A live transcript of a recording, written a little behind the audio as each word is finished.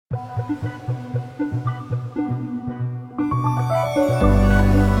Let's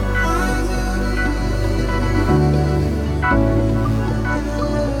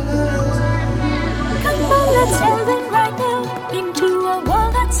delve in right now into a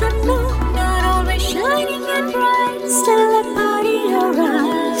world that's unknown, not always shining and bright. Still let party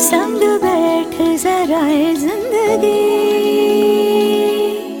arise. संग बैठ जरा ये जिंदगी,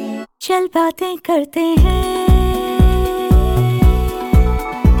 चल बातें करते हैं.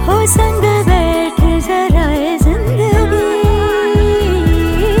 हो संग बैठ जरा ये जिंदगी,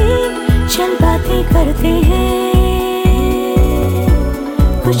 चल बातें करते हैं.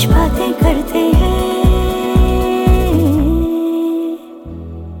 कुछ बातें करते हैं.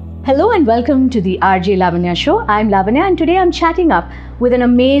 Hello and welcome to the RJ Lavanya show. I'm Lavanya and today I'm chatting up with an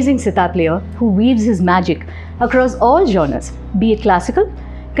amazing sitar player who weaves his magic across all genres, be it classical,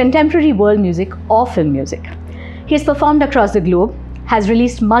 contemporary world music or film music. He has performed across the globe, has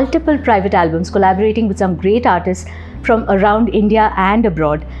released multiple private albums collaborating with some great artists from around India and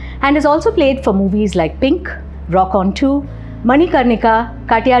abroad, and has also played for movies like Pink, Rock On 2, Manikarnika,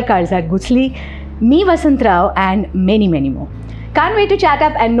 Katiyar Kaljat Ghusli, Mee Vasantrao and many, many more. Can't wait to chat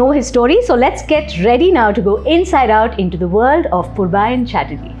up and know his story. So let's get ready now to go inside out into the world of Purbayan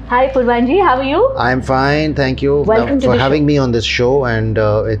Chatterjee. Hi Purbayanji, how are you? I'm fine, thank you. Welcome for having me on this show, and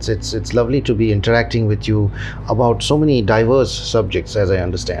it's lovely to be interacting with you about so many diverse subjects, as I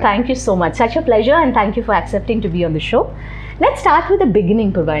understand. Thank you so much. Such a pleasure, and thank you for accepting to be on the show. Let's start with the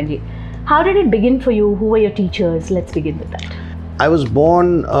beginning, Purbayanji. How did it begin for you? Who were your teachers? Let's begin with that. I was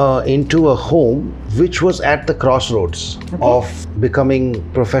born into a home which was at the crossroads of becoming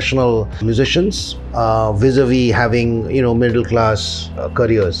professional musicians, vis-a-vis having, middle class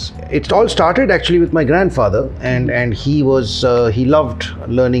careers. It all started actually with my grandfather, and he loved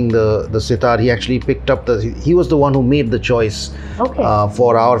learning the sitar. He actually picked up he was the one who made the choice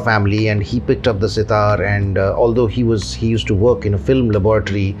for our family, and he picked up the sitar. And although he used to work in a film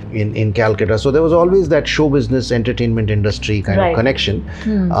laboratory in Calcutta, so there was always that show business entertainment industry kind of connection.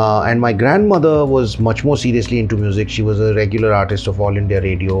 And my grandmother was much more seriously into music. She was a regular artist of All India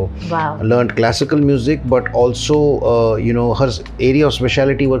Radio. Wow. Learned classical music, but also her area of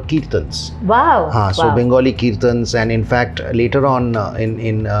speciality were kirtans. Wow. So Bengali kirtans, and in fact later on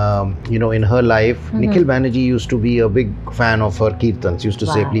in her life, Nikhil Banerjee used to be a big fan of her kirtans. Used to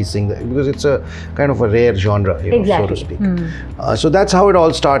say, please sing that, because it's a kind of a rare genre, so to speak. So that's how it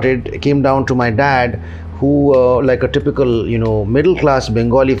all started. It came down to my dad, who, like a typical, middle class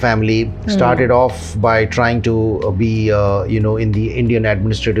Bengali family, started off by trying to be, in the Indian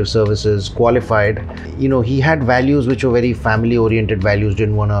administrative services, qualified. He had values which were very family oriented values,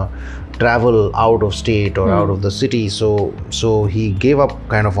 didn't want to travel out of state or out of the city. So he gave up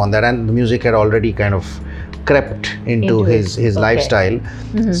kind of on that, and the music had already kind of crept into his lifestyle.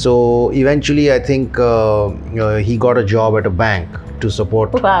 So eventually I think he got a job at a bank to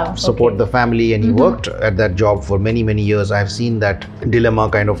support the family, and he worked at that job for many years. I've seen that dilemma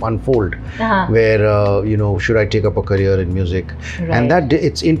kind of unfold, where should I take up a career in music? And that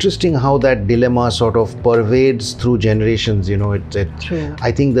it's interesting how that dilemma sort of pervades through generations. True.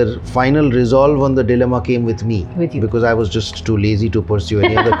 I think the final resolve on the dilemma came with me, because I was just too lazy to pursue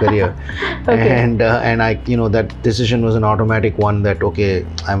any other career. And I that decision was an automatic one, that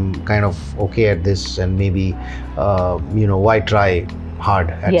I'm kind of okay at this, and maybe why try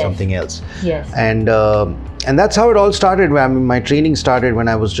hard at something else. And that's how it all started. I mean, my training started when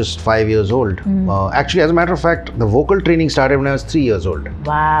I was just 5 years old. Actually, as a matter of fact, the vocal training started when I was 3 years old.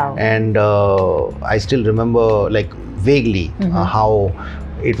 Wow. And I still remember, like, vaguely how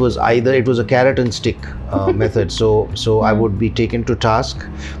it was a carrot and stick method. So I would be taken to task.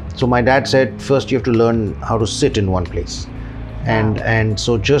 So my dad said, first you have to learn how to sit in one place. And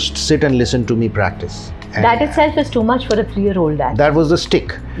so just sit and listen to me practice. And that itself is too much for a 3-year-old dad. That was the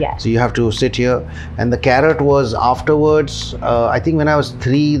stick. Yeah. So you have to sit here. And the carrot was afterwards. I think when I was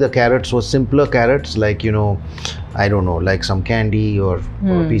 3, the carrots were simpler carrots, like, I don't know, like some candy or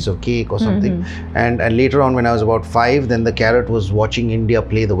a piece of cake or something. And later on, when I was about 5, then the carrot was watching India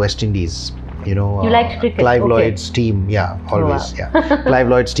play the West Indies. You liked cricket? Clive Lloyd's team, always. Clive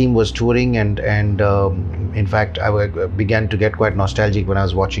Lloyd's team was touring, and in fact, I began to get quite nostalgic when I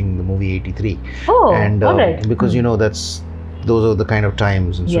was watching the movie 83. Oh, and all right. Because that's those are the kind of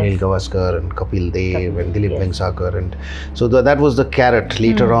times, and Sunil Yes. Gavaskar and Kapil Dev and Dilip yes. Vengsakar, and so that was the carrot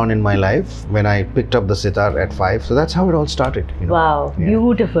later on in my life when I picked up the sitar at 5. So that's how it all started. Wow, Yeah.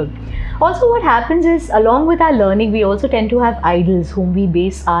 beautiful. Also, what happens is, along with our learning, we also tend to have idols whom we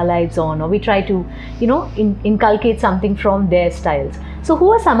base our lives on, or we try to, inculcate something from their styles. So,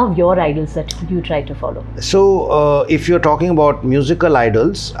 who are some of your idols that you try to follow? So if you're talking about musical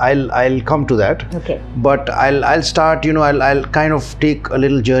idols, I'll come to that. Okay. But I'll start. I'll kind of take a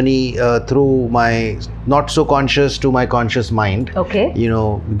little journey through my not so conscious to my conscious mind. Okay.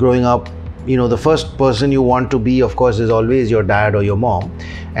 Growing up, the first person you want to be, of course, is always your dad or your mom.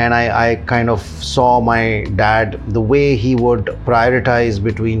 And I kind of saw my dad, the way he would prioritize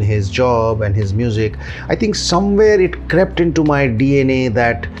between his job and his music. I think somewhere it crept into my DNA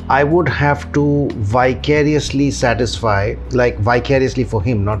that I would have to vicariously satisfy, like vicariously for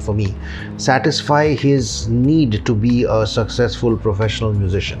him, not for me, satisfy his need to be a successful professional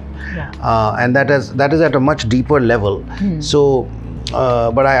musician. Yeah. And that is at a much deeper level. So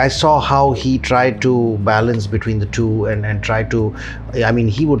but I saw how he tried to balance between the two and try to,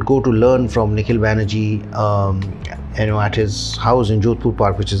 he would go to learn from Nikhil Banerjee at his house in Jodhpur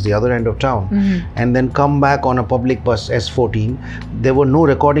Park, which is the other end of town, and then come back on a public bus S14. There were no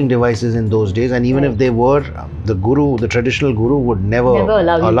recording devices in those days, and even if they were, the traditional guru would never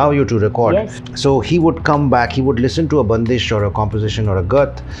allow you to record. Yes. So he would come back, he would listen to a bandish or a composition or a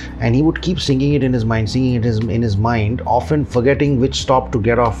gat, and he would keep singing it in his mind, often forgetting which stop to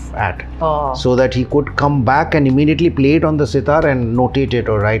get off at, so that he could come back and immediately play it on the sitar and notate it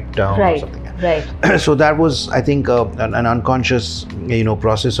or write down or something. Right. So that was, I think, an unconscious,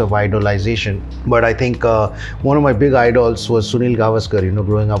 process of idolization. But I think one of my big idols was Sunil Gavaskar.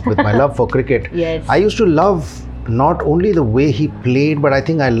 Growing up with my love for cricket, Yes. I used to love not only the way he played, but I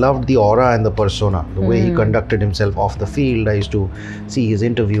think I loved the aura and the persona, the way he conducted himself off the field. I used to see his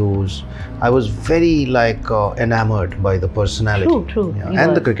interviews. I was very enamored by the personality. True.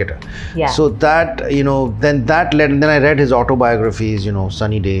 And the cricketer. Yeah. So that, then that led, and then I read his autobiographies,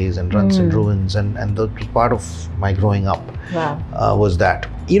 Sunny Days and Runs and Ruins, and the part of my growing up was that.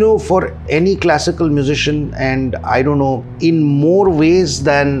 For any classical musician, and I don't know, in more ways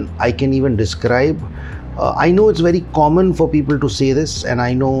than I can even describe, I know it's very common for people to say this, and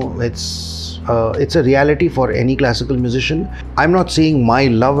I know it's a reality for any classical musician. I'm not saying my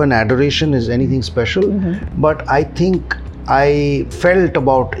love and adoration is anything special, but I think I felt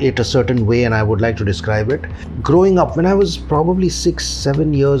about it a certain way, and I would like to describe it. Growing up, when I was probably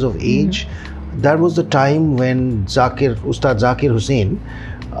 6-7 years of age, that was the time when Ustad Zakir Hussain,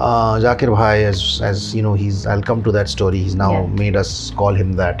 Zakir Bhai, as I'll come to that story. He's now made us call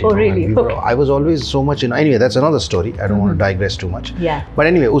him that. Really? I was always so much anyway, that's another story. I don't want to digress too much. Yeah. But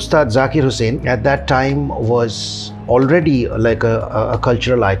anyway, Ustad Zakir Hussain at that time was already like a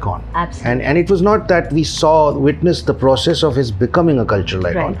cultural icon. Absolutely. And it was not that we witnessed the process of his becoming a cultural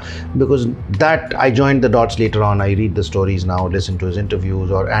icon, because that I joined the dots later on. I read the stories now, listen to his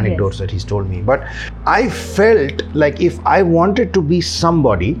interviews or anecdotes that he's told me. But I felt like if I wanted to be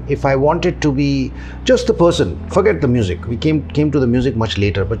somebody, if I wanted to be just the person, forget the music. We came to the music much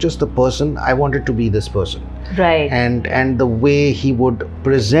later, but just the person, I wanted to be this person. Right. And the way he would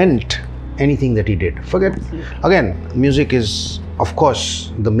present anything that he did. Again, music is, of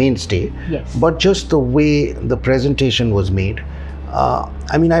course, the mainstay. Yes. But just the way the presentation was made,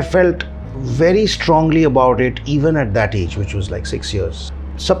 I felt very strongly about it even at that age, which was like 6 years.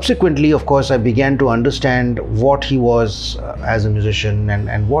 Subsequently, of course, I began to understand what he was as a musician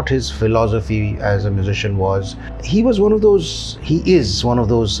and what his philosophy as a musician was. He is one of those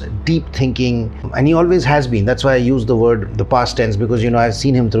deep thinking, and he always has been. That's why I use the past tense, because I've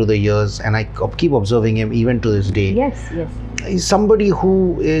seen him through the years, and I keep observing him even to this day. Yes. He's somebody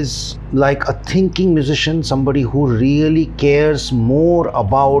who is like a thinking musician, somebody who really cares more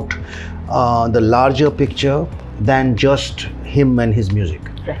about the larger picture than just him and his music.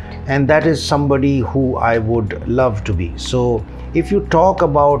 Right. And that is somebody who I would love to be. So if you talk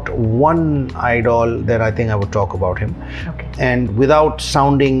about one idol, then I think I would talk about him. Okay. And without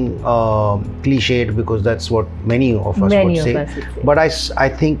sounding cliched, because that's what many of us would say. But I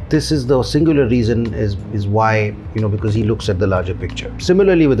think this is the singular reason is why, because he looks at the larger picture.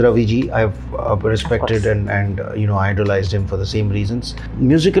 Similarly with Ravi ji, I've respected and idolized him for the same reasons.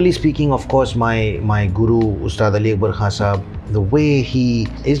 Musically speaking, of course, my guru, Ustad Ali Akbar Khan Sahab, the way he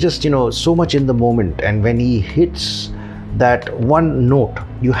is just, so much in the moment, and when he hits that one note,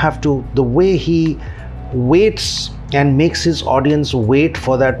 the way he waits and makes his audience wait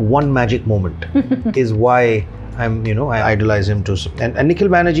for that one magic moment is why I idolize him too. And Nikhil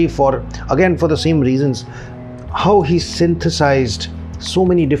Banerjee, for the same reasons, how he synthesized so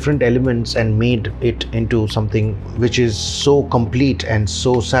many different elements and made it into something which is so complete and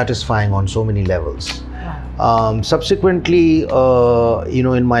so satisfying on so many levels. Subsequently,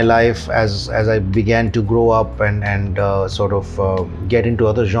 in my life, as I began to grow up and sort of get into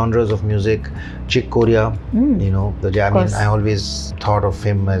other genres of music, Chick Corea, I always thought of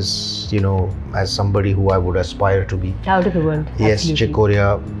him as, as somebody who I would aspire to be. Out of the world. Yes, Absolutely. Chick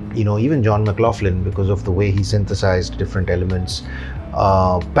Corea, even John McLaughlin, because of the way he synthesized different elements.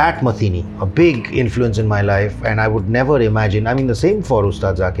 Pat Metheny, a big influence in my life, and I would never imagine, the same for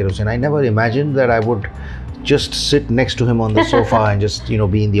Ustad Zakir Hussain, I never imagined that I would just sit next to him on the sofa and just,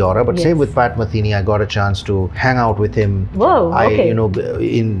 be in the aura. But same with Pat Metheny, I got a chance to hang out with him. Whoa, okay.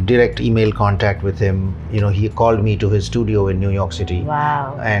 In direct email contact with him. He called me to his studio in New York City.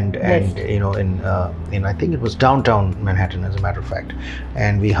 Wow. And in I think it was downtown Manhattan, as a matter of fact.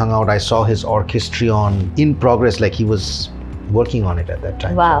 And we hung out. I saw his orchestrion in progress, like he was working on it at that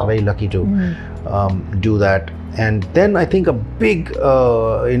time. Wow. So I was very lucky to do that. And then I think a big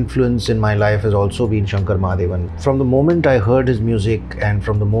influence in my life has also been Shankar Mahadevan. From the moment I heard his music and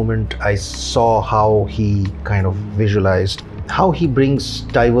from the moment I saw how he kind of visualized, how he brings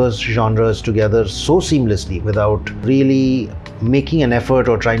diverse genres together so seamlessly without really making an effort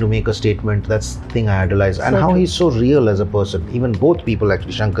or trying to make a statement, that's the thing I idolize. And how he's so real as a person. Even both people,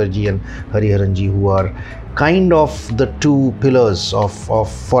 actually, Shankarji and Hariharanji, who are kind of the two pillars of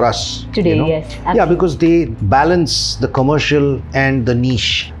for us today. Yes, absolutely. Yeah, because they balance the commercial and the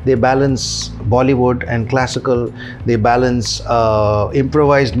niche. They balance Bollywood and classical. They balance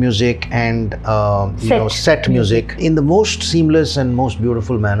improvised music and set music in the most seamless and most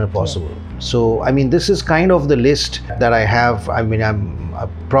beautiful manner possible. Yeah. So this is kind of the list that I have. I'm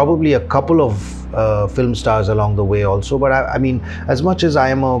probably a couple of film stars along the way also, but as much as I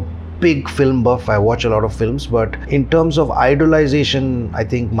am a big film buff, I watch a lot of films, but in terms of idolization, I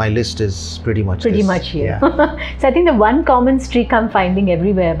think my list is pretty much here. Yeah. So I think the one common streak I'm finding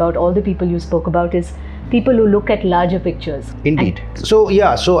everywhere about all the people you spoke about is people who look at larger pictures. Indeed. So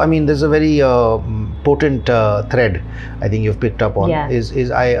there's a very potent thread I think you've picked up on. Is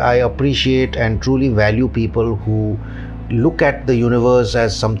I appreciate and truly value people who look at the universe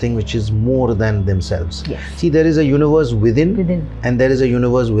as something which is more than themselves. Yes. See, there is a universe within and there is a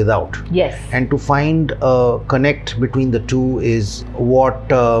universe without. Yes. And to find a connect between the two is what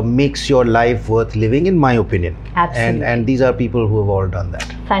makes your life worth living, in my opinion. Absolutely. And these are people who have all done that.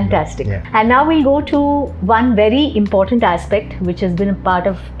 Fantastic. Yeah. And now we'll go to one very important aspect which has been a part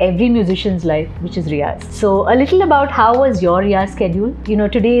of every musician's life, which is Riyaz. So a little about how was your Riyaz schedule?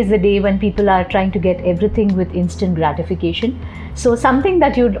 Today is the day when people are trying to get everything with instant gratification. So something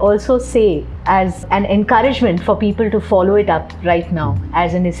that you'd also say as an encouragement for people to follow it up right now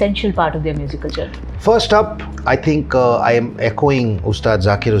as an essential part of their musical journey. First up, I think I am echoing Ustad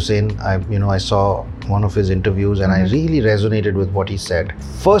Zakir Hussain. I saw one of his interviews and I really resonated with what he said.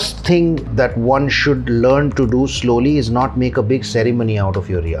 First thing that one should learn to do slowly is not make a big ceremony out of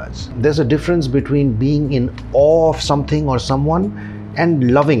your Riyaz. There's a difference between being in awe of something or someone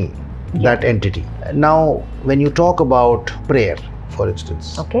and loving that entity. Now, when you talk about prayer, for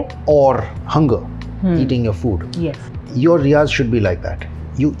instance, or hunger, eating your food, your Riyaz should be like that.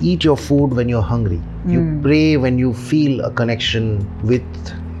 You eat your food when you're hungry. You pray when you feel a connection with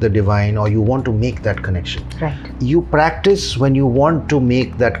the divine or you want to make that connection. Right. You practice when you want to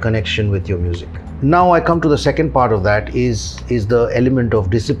make that connection with your music. Now I come to the second part of that is the element of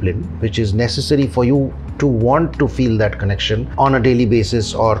discipline, which is necessary for you to want to feel that connection on a daily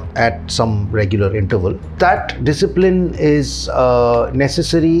basis or at some regular interval. That discipline is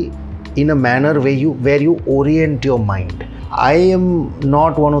necessary in a manner where you orient your mind. I am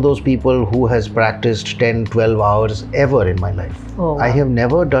not one of those people who has practiced 10, 12 hours ever in my life. Oh, wow. I have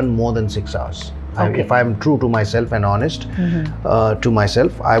never done more than 6 hours. If I'm true to myself and honest to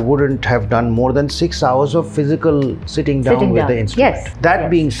myself, I wouldn't have done more than 6 hours of physical sitting down with the instrument. Yes.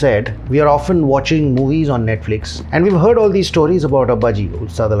 That being said, we are often watching movies on Netflix and we've heard all these stories about Abbaji,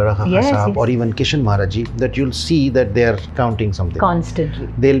 Ustad Sahab, or even Kishan Maharaji, that you'll see that they're counting something.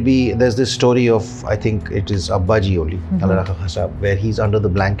 Constantly. There's this story of, I think it is Abbaji only, Sahab, where he's under the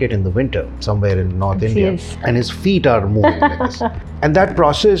blanket in the winter, somewhere in North India, and his feet are moving like this. And that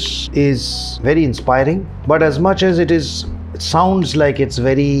process is very inspiring, but as much as it sounds like it's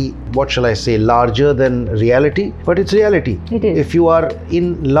very, what shall I say, larger than reality, but it's reality. It is. If you are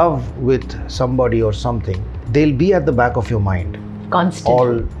in love with somebody or something, they'll be at the back of your mind.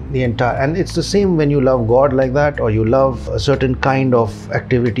 Constantly. And it's the same when you love God like that, or you love a certain kind of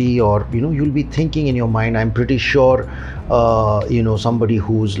activity, or you'll be thinking in your mind. I'm pretty sure somebody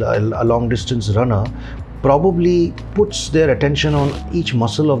who's a long distance runner probably puts their attention on each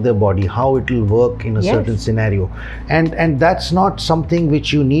muscle of their body, how it will work in a certain scenario. And that's not something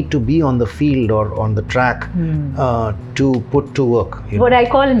which you need to be on the field or on the track to put to work. What I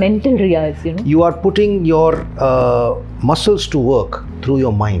call mental riyaz, You are putting your muscles to work through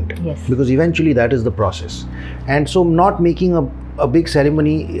your mind. Yes. Because eventually that is the process. And so not making a big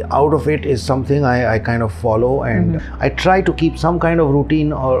ceremony out of it is something I kind of follow, and I try to keep some kind of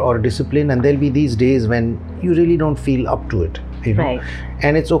routine or discipline, and there'll be these days when you really don't feel up to it. Right.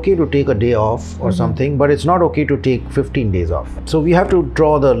 And it's okay to take a day off or something, but it's not okay to take 15 days off. So we have to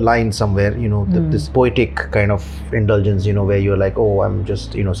draw the line somewhere, this poetic kind of indulgence, where you're like, oh, I'm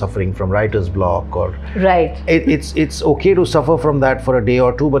just, suffering from writer's block, or right. It's okay to suffer from that for a day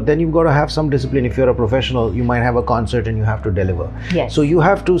or two, but then you've got to have some discipline. If you're a professional, you might have a concert and you have to deliver. Yes. So you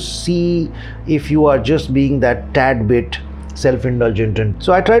have to see if you are just being that tad bit self-indulgent. And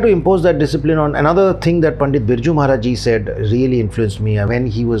so I try to impose that discipline on. Another thing that Pandit Birju Maharaj Ji said really influenced me when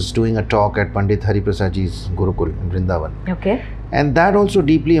he was doing a talk at Pandit Hari Prasad Ji's Gurukul in Vrindavan. Okay. And that also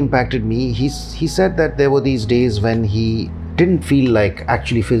deeply impacted me. He said that there were these days when he didn't feel like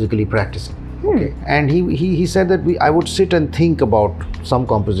actually physically practicing. Okay. And he said that I would sit and think about some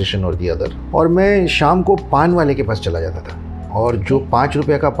composition or the other. और मैं शाम को पान वाले के पास चला जाता था, और जो 5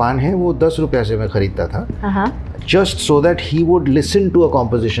 रुपए का पान है वो 10 रुपए से मैं खरीदता था, just so that he would listen to a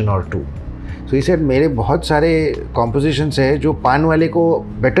composition or two. So he said मेरे बहुत सारे compositions हैं जो पान वाले को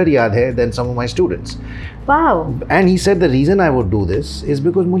better याद है than some of my students. Wow. And he said the reason I would do this is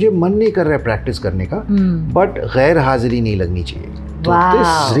because मुझे मन नहीं कर रहा है practice करने का, but गैर हाजिरी नहीं लगनी चाहिए. So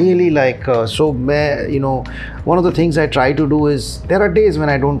this really so मैं, one of the things I try to do is, there are days when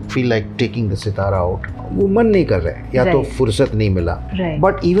I don't feel like taking the sitar out. वो मन नहीं कर रहा है, या तो फुर्सत नहीं मिला.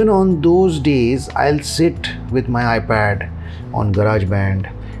 But even on those days, I'll sit with my iPad on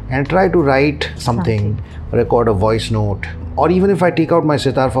GarageBand and try to write something, record a voice note. Or even if I take out my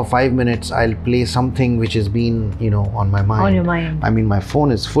sitar for 5 minutes, I'll play something which has been, on my mind. On your mind. I mean, my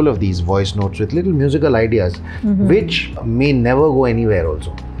phone is full of these voice notes with little musical ideas, which may never go anywhere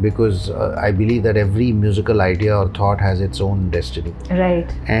also. Because I believe that every musical idea or thought has its own destiny. Right.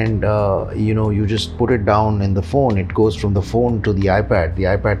 And, you just put it down in the phone. It goes from the phone to the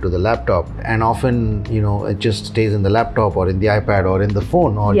iPad to the laptop. And often, it just stays in the laptop or in the iPad or in the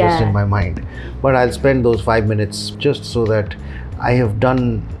phone or just in my mind. But I'll spend those 5 minutes just so that I have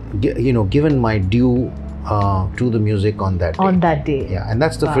done, given my due to the music on that day. On that day. Yeah, and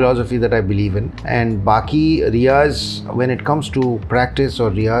that's the philosophy that I believe in. And Baki Riyaz, when it comes to practice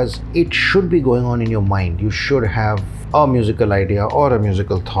or Riyaz, it should be going on in your mind. You should have a musical idea or a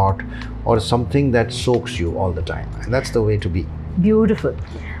musical thought or something that soaks you all the time. And that's the way to be. Beautiful.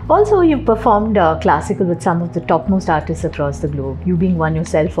 Also, you've performed classical with some of the topmost artists across the globe, you being one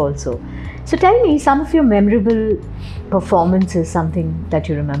yourself also. So tell me some of your memorable performances, something that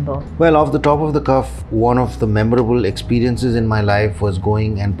you remember. Well, off the top of the cuff, one of the memorable experiences in my life was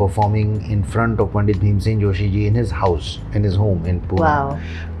going and performing in front of Pandit Bhimsen Joshi ji in his house, in his home in Pune. Wow.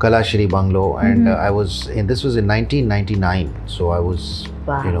 Kalashri Bungalow. And this was in 1999. So I was,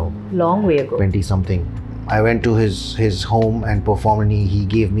 long way ago. 20 something. I went to his home and performed, and he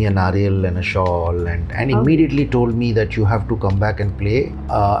gave me a nariyal and a shawl and immediately told me that you have to come back and play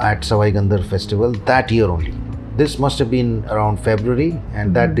at Savai Gandhar Festival that year only. This must have been around February,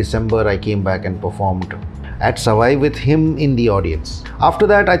 and that December I came back and performed at Savai with him in the audience. After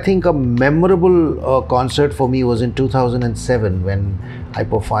that, I think a memorable concert for me was in 2007 when I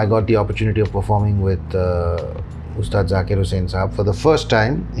got the opportunity of performing with Ustad Zakir Hussain Saab for the first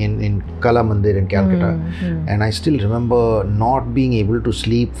time in Kala Mandir in Calcutta. And I still remember not being able to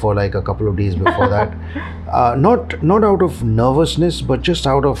sleep for like a couple of days before that. Not out of nervousness, but just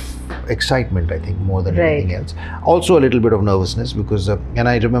out of excitement, I think, more than anything else. Also a little bit of nervousness because, and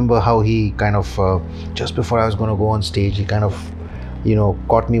I remember how he kind of, just before I was going to go on stage, he kind of,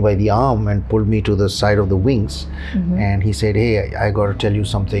 caught me by the arm and pulled me to the side of the wings. And he said, hey, I got to tell you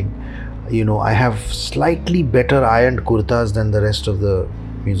something. I have slightly better ironed kurtas than the rest of the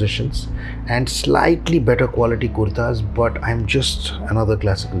musicians and slightly better quality kurtas, but I'm just another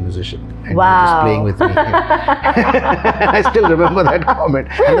classical musician. And you're just playing with me. I still remember that comment.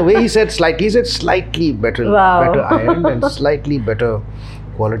 And the way he said slightly better ironed and slightly better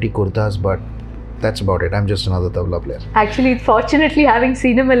quality kurtas, but that's about it. I'm just another tabla player. Actually, fortunately, having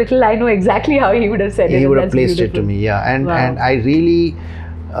seen him a little, I know exactly how he would have said it. He would have placed it to me, And I really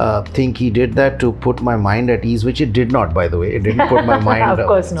think he did that to put my mind at ease, which it did not, by the way. It didn't put my mind Of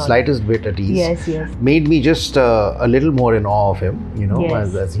course not. slightest bit at ease. Yes, yes. Made me just a little more in awe of him,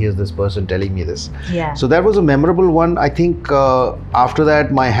 Yes. as here's this person telling me this. Yeah. So that was a memorable one. I think after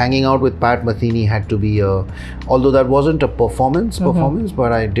that, my hanging out with Pat Metheny had to be although that wasn't a performance,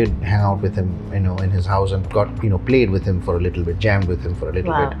 but I did hang out with him, in his house and got, played with him for a little bit, jammed with him for a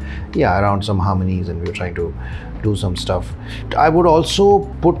little Wow. bit. Yeah, around some harmonies, and we were trying to do some stuff. I would also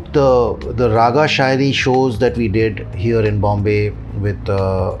put the Raga Shairi shows that we did here in Bombay with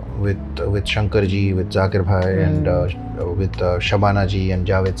Shankarji, with Zakir Bhai, and with Shabana ji and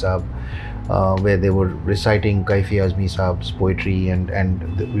Javed Saab, where they were reciting Kaifi Azmi Saab's poetry, and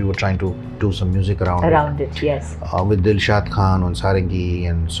we were trying to do some music around it. Yes. With Dilshad Khan on sarangi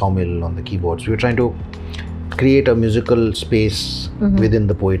and Saumil on the keyboards. We were trying to create a musical space within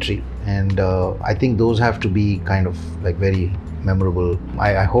the poetry, and I think those have to be kind of like very memorable.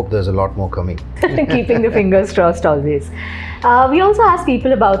 I hope there's a lot more coming. Keeping the fingers crossed always. We also ask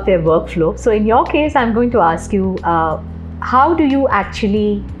people about their workflow. So in your case, I'm going to ask you, how do you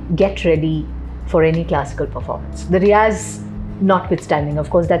actually get ready for any classical performance? The riyaz notwithstanding, of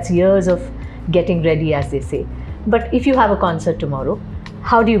course, that's years of getting ready, as they say. But if you have a concert tomorrow,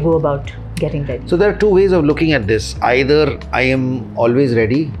 how do you go about getting ready? So there are two ways of looking at this. Either I am always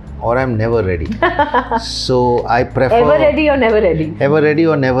ready, or I'm never ready. So I prefer... Ever ready or never ready? Ever ready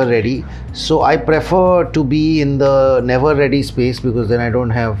or never ready. So I prefer to be in the never ready space, because then I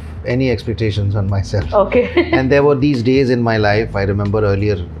don't have any expectations on myself. Okay. And there were these days in my life, I remember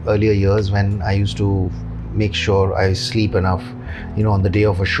earlier years, when I used to make sure I sleep enough. On the day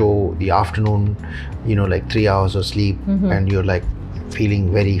of a show, the afternoon, like 3 hours of sleep, and you're like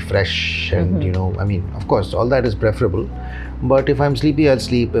feeling very fresh, and of course all that is preferable, but if I'm sleepy, I'll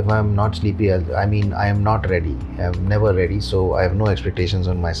sleep. If I'm not sleepy, I am not ready. I'm never ready, so I have no expectations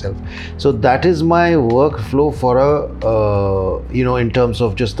on myself. So that is my workflow for in terms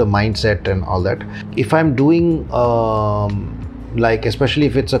of just the mindset and all that. If I'm doing like, especially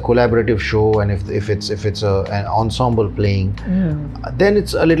if it's a collaborative show, and if it's an ensemble playing, then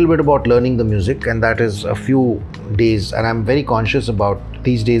it's a little bit about learning the music, and that is a few days, and I'm very conscious about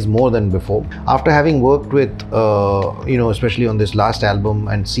these days more than before. After having worked with especially on this last album,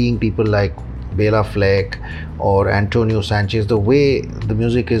 and seeing people like Bela Fleck or Antonio Sanchez, the way the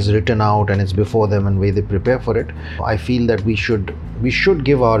music is written out and it's before them and the way they prepare for it, I feel that we should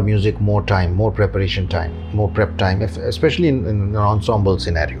give our music more time, more preparation time, more prep time, especially in an ensemble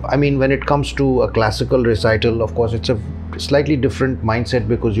scenario. I mean, when it comes to a classical recital, of course, it's a slightly different mindset,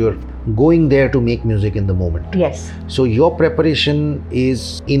 because you're going there to make music in the moment. Yes. So your preparation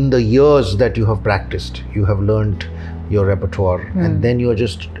is in the years that you have practiced, you have learned your repertoire, and then you're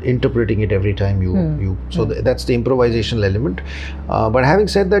just interpreting it every time that's the improvisational element. But having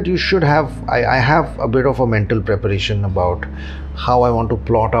said that, you should have, I have a bit of a mental preparation about how I want to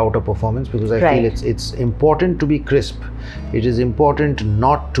plot out a performance, because I feel it's important to be crisp. It is important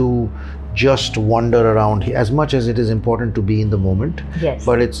not to just wander around as much as it is important to be in the moment. Yes.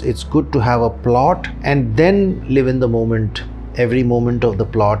 But it's good to have a plot and then live in the moment. Every moment of the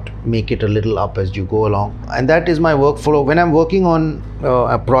plot, make it a little up as you go along, and that is my workflow. When I'm working on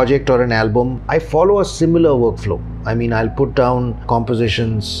a project or an album, I follow a similar workflow. I mean, I'll put down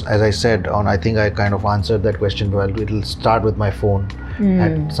compositions, as I said, I think I kind of answered that question, but it'll start with my phone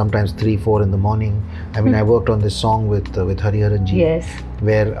at sometimes 3-4 in the morning. I mean, I worked on this song with Hariharan ji, yes,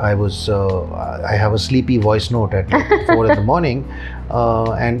 where I was I have a sleepy voice note at like 4 in the morning,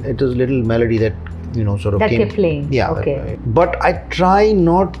 and it was a little melody that sort of that came, kept playing. yeah. Okay. But I try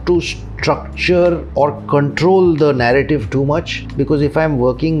not to structure or control the narrative too much, because if I'm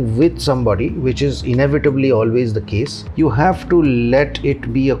working with somebody, which is inevitably always the case, you have to let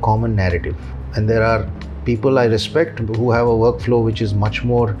it be a common narrative. And there are people I respect who have a workflow which is much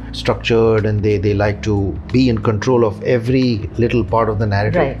more structured, and they like to be in control of every little part of the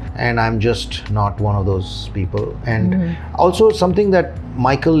narrative. Right. And I'm just not one of those people. And also something that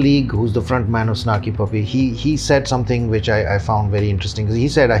Michael League, who's the front man of Snarky Puppy, he said something which I found very interesting. He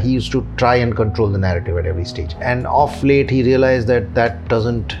said he used to try and control the narrative at every stage, and off late he realized that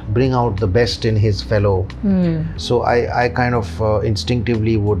doesn't bring out the best in his fellow. So I kind of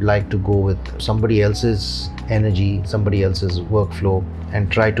instinctively would like to go with somebody else's energy, somebody else's workflow, and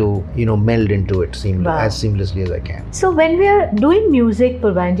try to meld into it as seamlessly as I can. So when we are doing music,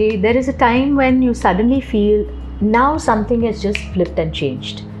 Purbayan, there is a time when you suddenly feel now something has just flipped and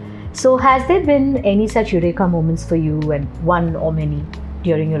changed. So has there been any such eureka moments for you, and one or many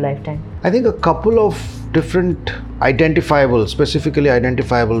during your lifetime? I think a couple of different specifically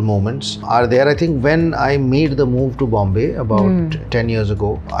identifiable moments are there. I think when I made the move to Bombay about 10 years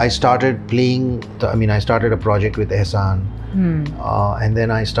ago, I started playing, I started a project with Ehsan. And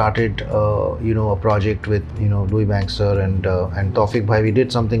then I started, a project with, Louis Banks sir and Taufik Bhai. We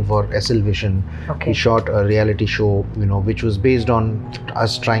did something for SL Vision. Okay. We shot a reality show, which was based on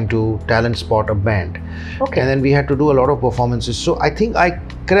us trying to talent spot a band. Okay. And then we had to do a lot of performances. So I think I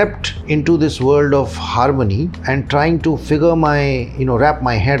crept into this world of harmony and trying to figure wrap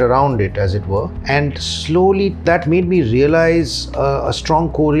my head around it, as it were. And slowly that made me realize a strong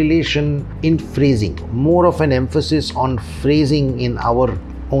correlation in phrasing, more of an emphasis on phrasing in our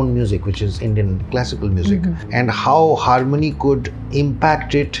own music, which is Indian classical music, and how harmony could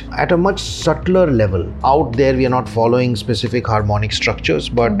impact it at a much subtler level. Out there, we are not following specific harmonic structures,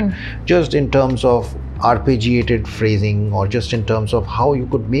 but just in terms of arpeggiated phrasing, or just in terms of how you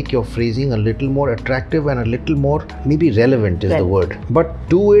could make your phrasing a little more attractive and a little more maybe relevant is the word, but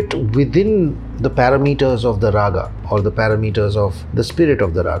do it within the parameters of the raga or the parameters of the spirit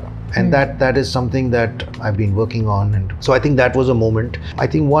of the raga. And that is something that I've been working on. And so I think that was a moment. I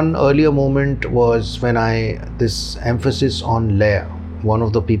think one earlier moment was when this emphasis on laya. One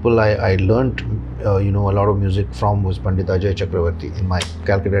of the people I learned a lot of music from was Pandit Ajay Chakravarti in my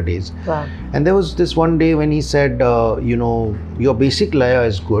Calcutta days. Wow. And there was this one day when he said, your basic laya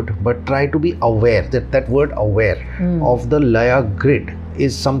is good, but try to be aware, that word aware of the laya grid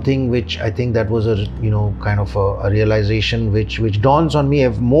is something which I think that was a realization which dawns on me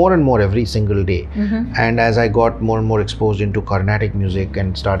more and more every single day. And as I got more and more exposed into Carnatic music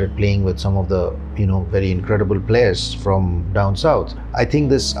and started playing with some of the very incredible players from down south, I think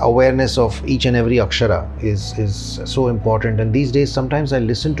this awareness of each and every akshara is so important. And these days sometimes I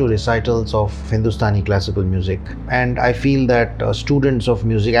listen to recitals of Hindustani classical music, and I feel that students of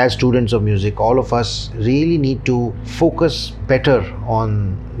music, all of us really need to focus better on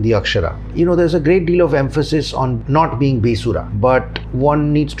the akshara. There's a great deal of emphasis on not being besura, but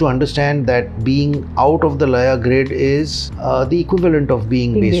one needs to understand that being out of the laya grid is the equivalent of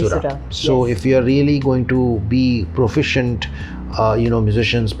being besura. So if you are really going to be proficient,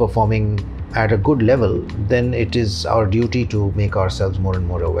 musicians performing at a good level, then it is our duty to make ourselves more and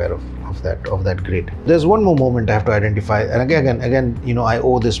more aware of that grid. There's one more moment I have to identify, and again, I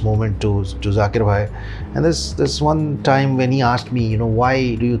owe this moment to Zakir Bhai. And this one time when he asked me,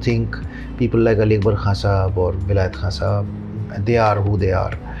 why do you think people like Ali Akbar Khan Sahab or Vilayat Khan Sahab, they are who they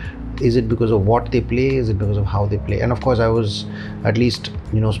are? Is it because of what they play? Is it because of how they play? And of course, I was at least,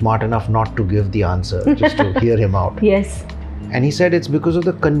 smart enough not to give the answer, just to hear him out. Yes. And he said it's because of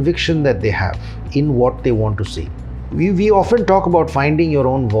the conviction that they have in what they want to say. We often talk about finding your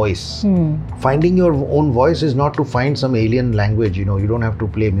own voice. Finding your own voice is not to find some alien language. You don't have to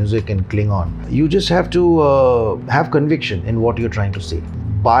play music in Klingon. You just have to have conviction in what you're trying to say.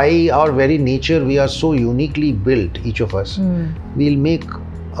 By our very nature, we are so uniquely built, each of us. We'll make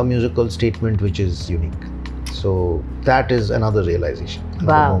a musical statement which is unique. So that is another realization,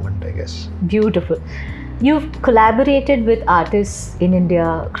 another moment, I guess. Beautiful. You've collaborated with artists in India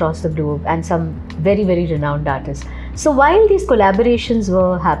across the globe and some very, very renowned artists. So while these collaborations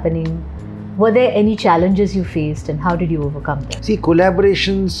were happening, were there any challenges you faced, and how did you overcome them? See,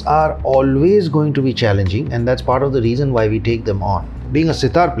 collaborations are always going to be challenging, and that's part of the reason why we take them on. Being a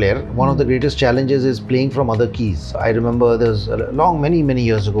sitar player, one of the greatest challenges is playing from other keys. I remember there's many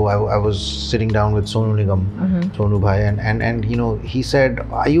years ago, I was sitting down with Sonu Nigam, Sonu Bhai, and he said,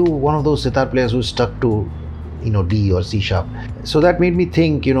 are you one of those sitar players who stuck to D or C sharp? So that made me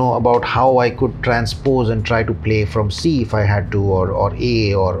think, about how I could transpose and try to play from C if I had to, or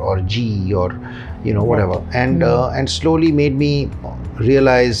A or G or whatever, and slowly made me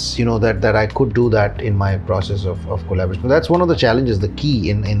realize that I could do that in my process of collaboration. That's one of the challenges, the key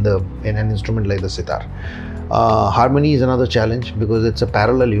in an instrument like the sitar. Harmony is another challenge because it's a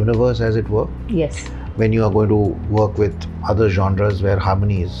parallel universe, as it were. Yes. When you are going to work with other genres where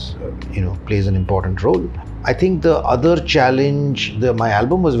harmony is plays an important role. I think the other challenge, my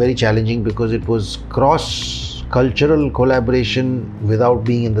album was very challenging because it was cross-cultural collaboration without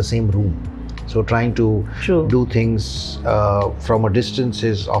being in the same room. So trying to do things from a distance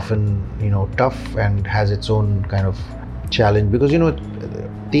is often, tough and has its own kind of challenge because,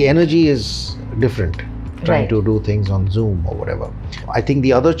 the energy is different. Trying to do things on Zoom or whatever. I think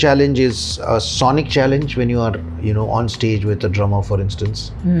the other challenge is a sonic challenge when you are, on stage with a drummer, for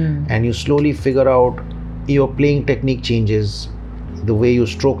instance, and you slowly figure out your playing technique changes, the way you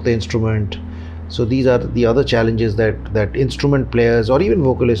stroke the instrument. So these are the other challenges that instrument players or even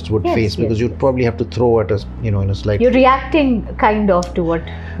vocalists would face, because you'd probably have to throw at us, in a slight. You're reacting kind of to what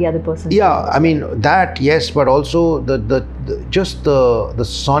the other person. Yeah, I mean that, yes, but also the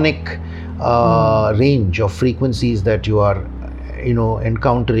sonic range of frequencies that you are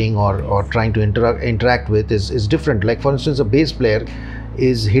encountering or trying to interact with is different. Like for instance, a bass player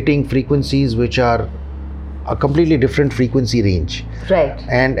is hitting frequencies which are a completely different frequency range, right?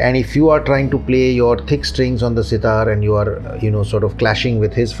 And if you are trying to play your thick strings on the sitar and you are sort of clashing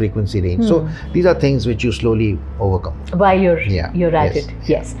with his frequency range, so these are things which you slowly overcome while you're at it.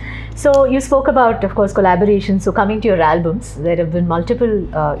 Yes. So you spoke about, of course, collaboration. So coming to your albums, there have been multiple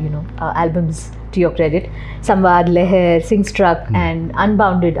albums to your credit: Samvad, Leher, Singstruck, and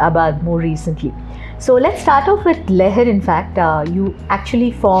Unbounded Abad more recently. So let's start off with Leher. In fact, you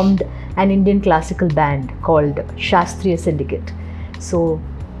actually formed an Indian classical band called Shastriya Syndicate. So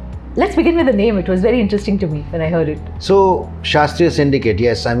let's begin with the name. It was very interesting to me when I heard it. So Shastriya Syndicate,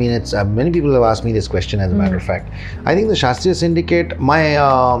 yes, I mean it's many people have asked me this question, as a matter of fact. I think the Shastriya Syndicate,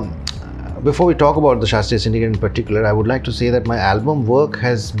 before we talk about the Shastriya Syndicate in particular, I would like to say that my album work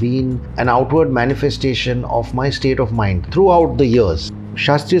has been an outward manifestation of my state of mind throughout the years.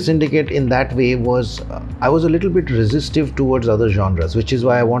 Shastriya Syndicate in that way was, I was a little bit resistive towards other genres, which is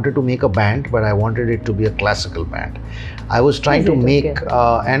why I wanted to make a band, but I wanted it to be a classical band. I was trying to make,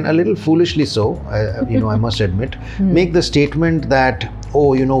 and a little foolishly so, I must admit, make the statement that,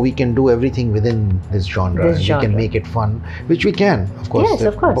 we can do everything within this genre. We can make it fun, which we can, of course. Yes,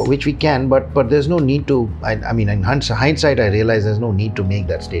 of course. Which we can, but there's no need to, I mean, in hindsight, I realize there's no need to make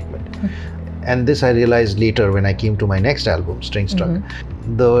that statement. And this I realized later when I came to my next album, Singstruck.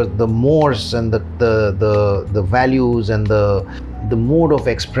 The mores and the values and the mode of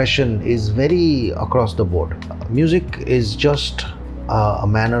expression is very across the board. Music is just a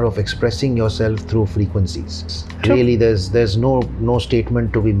manner of expressing yourself through frequencies. True. Really, there's no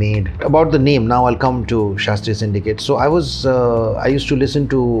statement to be made about the name. Now I'll come to Shastriya Syndicate. So I used to listen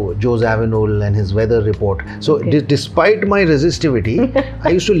to Joe Zawinul and his weather report. So despite my resistivity, I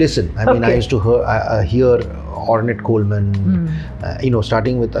used to listen. I mean, I used to hear Ornette Coleman,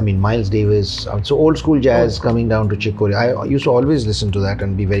 starting with, Miles Davis. So old school jazz coming down to Chick Corea. I used to always listen to that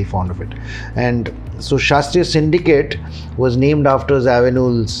and be very fond of it. And so Shastriya Syndicate was named after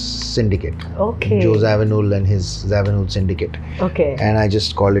Zawinul's syndicate. Okay. Joe Zawinul and his Zawinul syndicate. Okay. And I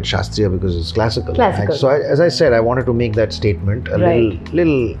just called it Shastriya because it's classical. So as I said, I wanted to make that statement a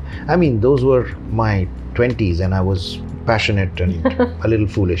little. I mean, those were my 20s and I was passionate and a little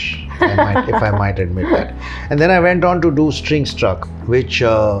foolish, if I might admit that. And then I went on to do Singstruck, which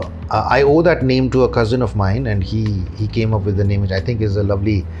I owe that name to a cousin of mine, and he came up with the name, which I think is a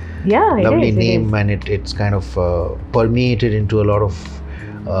lovely name, and it's kind of permeated into a lot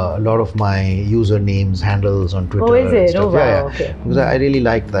of my usernames, handles on Twitter. Oh, is it? Stuff. Oh, wow. Okay. Because I really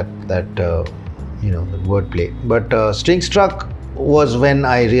liked that the wordplay. But Singstruck was when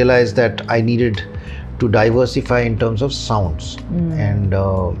I realized that I needed to diversify in terms of sounds, and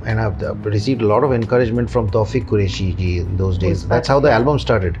I've received a lot of encouragement from Tawfiq Qureshi ji in those days. That's how the album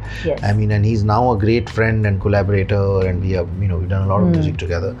started. Yes. I mean, and he's now a great friend and collaborator, and we have we've done a lot of music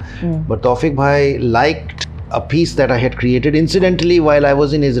together. But Tawfiq bhai liked a piece that I had created incidentally while I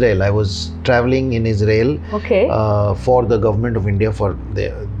was in Israel. I was traveling in Israel for the government of India, for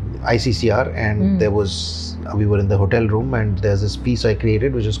the ICCR, and we were in the hotel room, and there's this piece I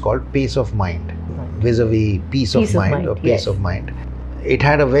created which is called Pace of Mind, vis-a-vis Peace of Mind or Pace of Mind. It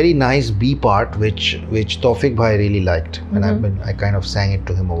had a very nice B part which Tawfiq bhai really liked, and I kind of sang it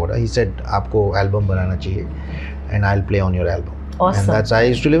to him over. He said, "Aapko album banana chahiye, and I'll play on your album." Awesome. And I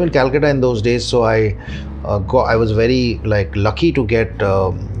used to live in Calcutta in those days, so I was very lucky to get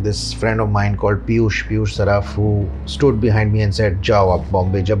this friend of mine called Piyush Saraf, who stood behind me and said, "Jao ab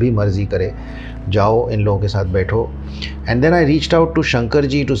Bombay, jab bhi marzi kare, jao in logon ke saath baitho." And then I reached out to Shankar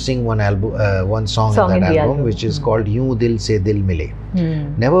ji to sing one song in that album, which is called "Yoon Dil Se Dil Mile."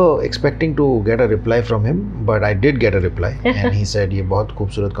 Never expecting to get a reply from him, but I did get a reply, and he said, "Ye bahut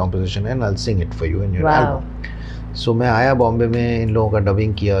khoobsurat composition and I'll sing it for you in your album." So मैं आया बॉम्बे में, इन लोगों का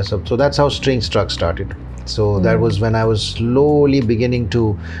dubbing किया सब. So that's how Singstruck started. So that was when I was slowly beginning to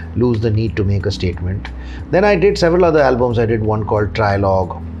lose the need to make a statement. Then I did several other albums. I did one called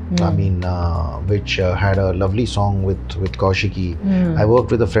Trilogue, which had a lovely song with Kaushiki. I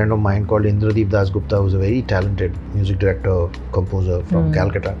worked with a friend of mine called Indradeep Das Gupta, who's a very talented music director, composer from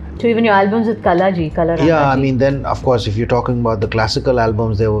Calcutta. So even your albums with Kala Ramaji. Yeah, I mean, then of course, if you're talking about the classical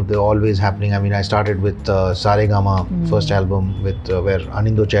albums, they're always happening. I mean, I started with Saregama, first album with where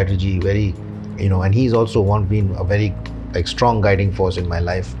Anindo Chatterjee, very, and he's also been a very like strong guiding force in my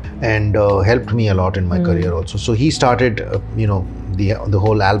life and helped me a lot in my career also. So he started, the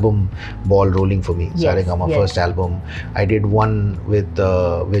whole album ball rolling for me. Saregama, first album. I did one with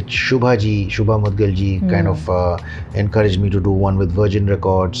Shubha Mudgalji kind of encouraged me to do one with Virgin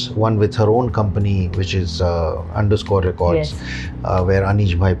Records, one with her own company, which is Underscore Records, where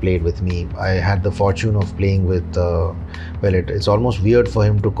Anish Bhai played with me. I had the fortune of playing with, it's almost weird for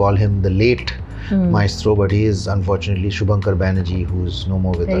him to call him the late maestro, but he is unfortunately Shubhankar Banerjee, who's no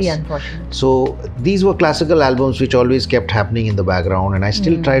more with us. Very unfortunate. So these were classical albums which always kept happening in the background, and I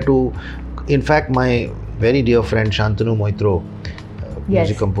still try to. In fact, my very dear friend Shantanu Moitro,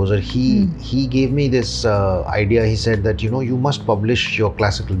 music composer, he gave me this idea. He said that you must publish your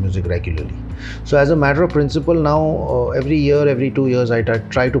classical music regularly. So as a matter of principle now, every year, every 2 years, I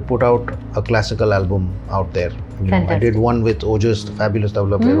try to put out a classical album out there. I did one with Ojas, the fabulous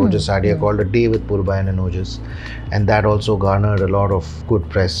tabla player Ojas Sadia, called A Day with Purbayan and Ojas, and that also garnered a lot of good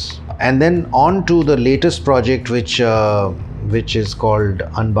press. And then on to the latest project, which is called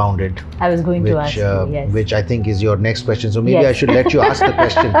Unbounded. I was going to ask you, yes. Which I think is your next question. So maybe I should let you ask the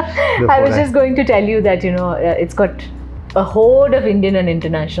question. I was just going to tell you that, it's got a horde of Indian and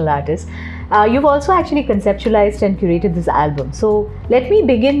international artists. You've also actually conceptualized and curated this album. So let me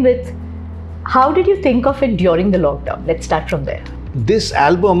begin with, how did you think of it during the lockdown? Let's start from there. This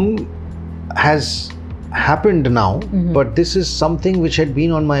album has happened now, but this is something which had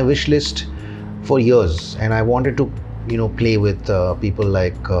been on my wish list for years, and I wanted to play with people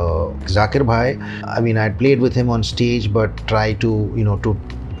like Zakir Bhai. I mean, I'd played with him on stage, but try to to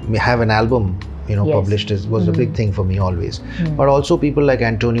have an album published was a big thing for me always. But also people like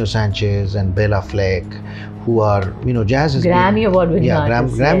Antonio Sanchez and Bela Fleck, who are jazz is Grammy Award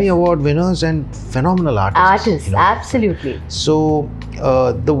winners. Grammy Award winners and phenomenal artists. Absolutely. So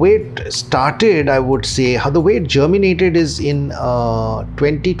the way it started, I would say, how the way it germinated is in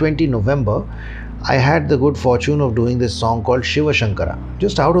 2020 November. I had the good fortune of doing this song called Shiva Shankara.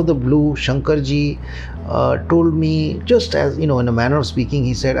 Just out of the blue, Shankarji told me, just as in a manner of speaking,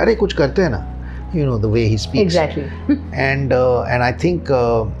 he said, "Arey kuch karte hai na?" The way he speaks. Exactly. and I think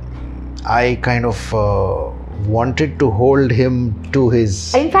I kind of wanted to hold him to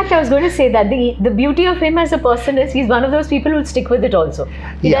his. In fact, I was going to say that the beauty of him as a person is he's one of those people who'll stick with it also.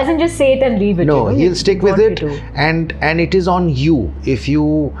 He doesn't just say it and leave it. No, he'll stick with it, and it is on you if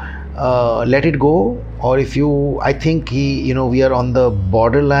you let it go, or if you. I think we are on the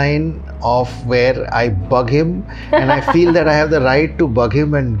borderline of where I bug him, and I feel that I have the right to bug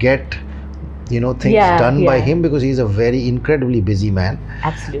him and get things done by him, because he's a very incredibly busy man.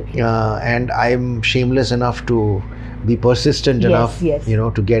 Absolutely. And I'm shameless enough to be persistent enough,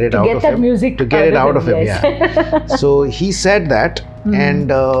 to get it out of him. Music to get it out of him. Yeah. So he said that,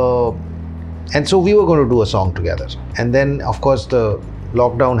 and so we were going to do a song together. And then, of course, the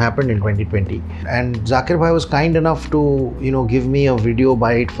lockdown happened in 2020, and Zakir Bhai was kind enough to give me a video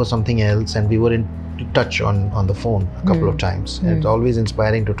bite for something else, and we were in touch on the phone a couple of times, and it's always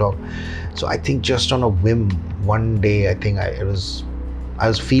inspiring to talk. So I think just on a whim, one day, I think I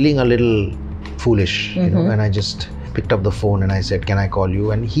was feeling a little foolish, and I just picked up the phone and I said, "Can I call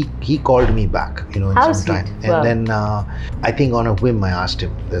you?" And he called me back, in How some time. sweet. And Wow. then I think on a whim I asked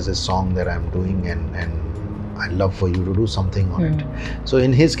him, "There's a song that I'm doing, and I'd love for you to do something on it." So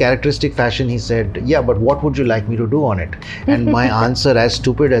in his characteristic fashion, he said, "Yeah, but what would you like me to do on it?" And my answer, as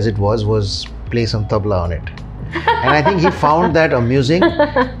stupid as it was play some tabla on it. And I think he found that amusing,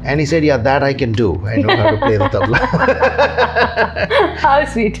 and he said, "Yeah, that I can do. I know how to play the tabla." How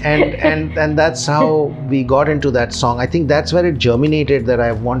sweet. and that's how we got into that song. I think that's where it germinated, that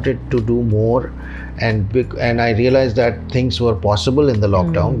I wanted to do more, and I realized that things were possible in the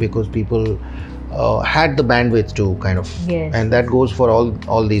lockdown because people had the bandwidth to kind of, and that goes for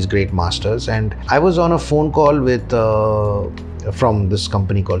all these great masters. And I was on a phone call with from this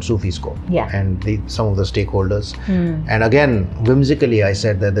company called Sufisco, and some of the stakeholders, and again whimsically I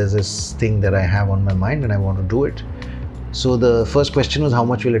said that there's this thing that I have on my mind and I want to do it. So the first question was, how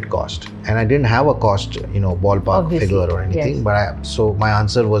much will it cost? And I didn't have a cost, ballpark figure or anything, but so my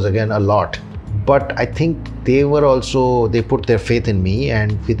answer was again a lot. But I think they put their faith in me,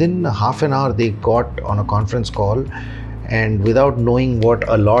 and within half an hour they got on a conference call, and without knowing what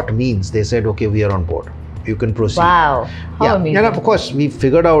a lot means, they said, "Okay, we are on board. You can proceed." Wow. How amazing. And of course, we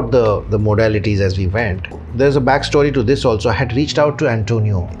figured out the modalities as we went. There's a backstory to this also. I had reached out to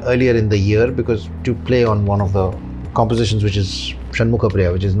Antonio earlier in the year because to play on one of the compositions, which is Shanmukha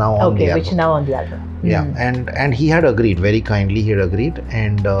Priya, which is now on the album. Which now on the album. Yeah, and he had agreed, very kindly he had agreed.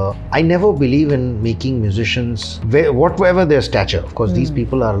 And I never believe in making musicians, whatever their stature. Of course, these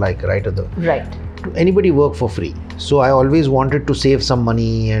people are like right at the... Right. anybody work for free. So I always wanted to save some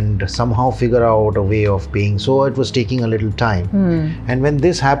money and somehow figure out a way of paying. So it was taking a little time. And when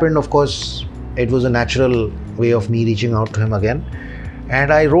this happened, of course, it was a natural way of me reaching out to him again.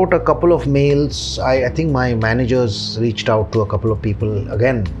 And I wrote a couple of mails. I think my managers reached out to a couple of people,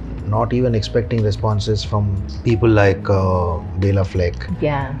 again, not even expecting responses from people like Bela Fleck.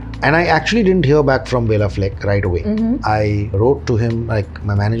 Yeah. And I actually didn't hear back from Bela Fleck right away. I wrote to him, like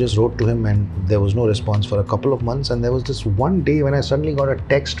my managers wrote to him, and there was no response for a couple of months. And there was this one day when I suddenly got a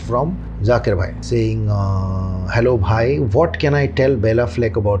text from Zakir Bhai saying, hello Bhai, what can I tell Bela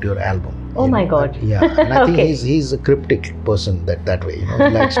Fleck about your album? Oh my God. Yeah, and I think he's a cryptic person that way, he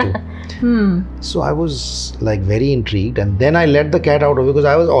likes to. So I was like very intrigued, and then I let the cat out of it because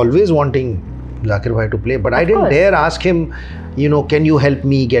I was always wanting Zakir Bhai to play, but I didn't dare ask him, can you help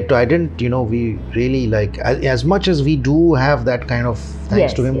me get to, I didn't, we really like, as much as we do have that kind of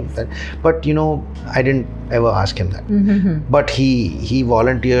thanks to him, but I didn't ever ask him that. But he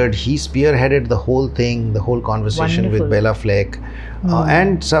volunteered, he spearheaded the whole thing, the whole conversation with Bela Fleck.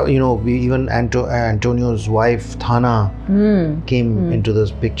 And so, we even Antonio's wife Thana came into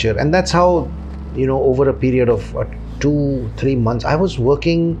this picture, and that's how, over a period of 2-3 months, I was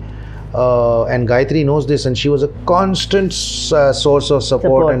working. And Gayatri knows this, and she was a constant source of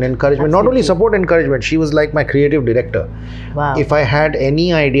support and encouragement. Absolutely. Not only support, encouragement. She was like my creative director. Wow. If I had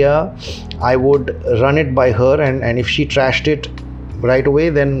any idea, I would run it by her, and if she trashed it right away,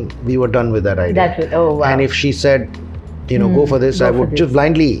 then we were done with that idea. Oh wow. And if she said, go for this, I would just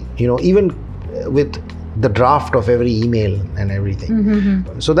blindly, even with the draft of every email and everything.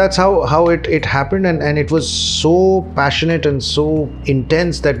 So that's how it happened, and it was so passionate and so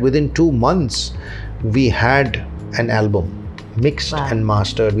intense that within 2 months we had an album mixed and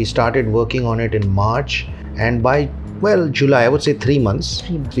mastered. We started working on it in March, and by July, I would say 3 months.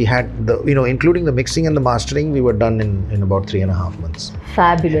 We had the, including the mixing and the mastering, we were done in about 3.5 months.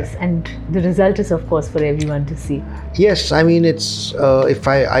 Fabulous. And the result is, of course, for everyone to see. Yes, I mean, it's, if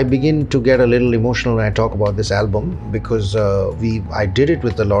I begin to get a little emotional when I talk about this album, because I did it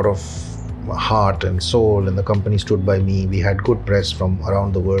with a lot of heart and soul, and the company stood by me. We had good press from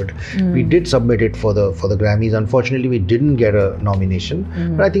around the world. We did submit it for the Grammys. Unfortunately, we didn't get a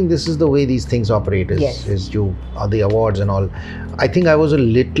nomination, but I think this is the way these things operate, is you the awards and all. I think I was a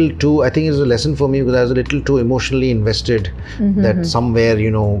little too, I think it was a lesson for me because I was a little too emotionally invested that somewhere,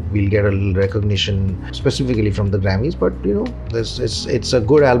 we'll get a little recognition specifically from the Grammys, but it's a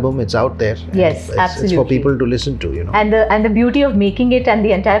good album, it's out there. Yes, absolutely. It's for people to listen to, And the beauty of making it and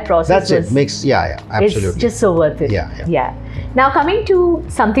the entire process. That's it. Absolutely. It's just so worth it. Yeah. Now coming to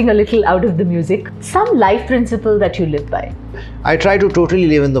something a little out of the music, some life principle that you live by. I try to totally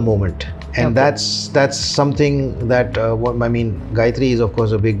live in the moment. And that's something that, Gayatri is of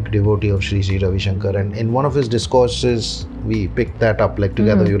course a big devotee of Sri Sri Ravi Shankar, and in one of his discourses, we picked that up, like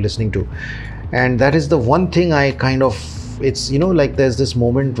together we were listening to. And that is the one thing I kind of, it's, like there's this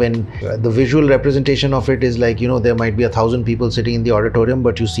moment when the visual representation of it is like, there might be 1,000 people sitting in the auditorium,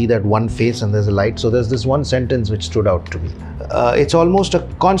 but you see that one face and there's a light. So there's this one sentence which stood out to me. It's almost a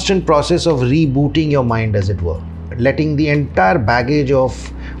constant process of rebooting your mind, as it were. Letting the entire baggage of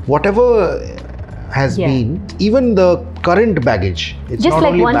whatever has been, even the current baggage. It's just not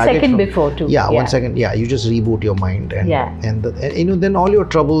like only 1 second before too. 1 second. Yeah, you just reboot your mind, and then all your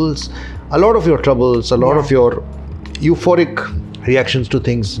troubles, a lot of your euphoric reactions to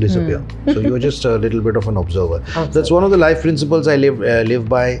things disappear. So you're just a little bit of an observer. That's one of the life principles I live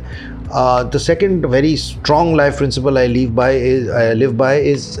by. The second very strong life principle I live by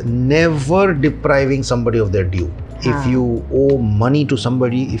is never depriving somebody of their due. If you owe money to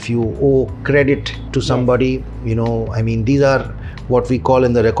somebody, if you owe credit to somebody, these are what we call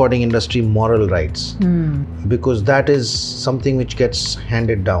in the recording industry moral rights. Because that is something which gets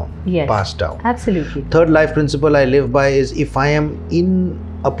handed down, passed down. Absolutely. Third life principle I live by is, if I am in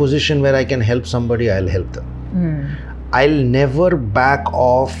a position where I can help somebody, I'll help them. I'll never back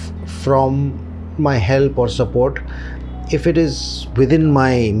off from my help or support if it is within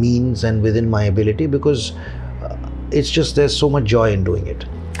my means and within my ability, because it's just, there's so much joy in doing it.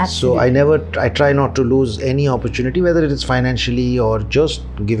 Absolutely. So I try not to lose any opportunity, whether it is financially or just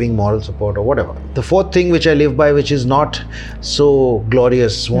giving moral support or whatever. The fourth thing which I live by, which is not so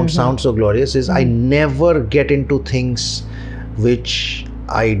glorious, won't sound so glorious, is I never get into things which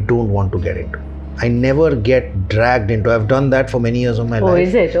I don't want to get into. I never get dragged into. I've done that for many years of my life. Oh,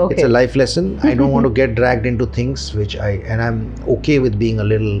 is it? Okay. It's a life lesson. I don't want to get dragged into things and I'm okay with being a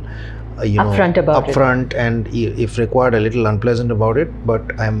little upfront and if required a little unpleasant about it, but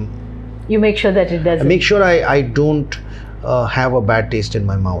you make sure that it doesn't. I make sure I don't have a bad taste in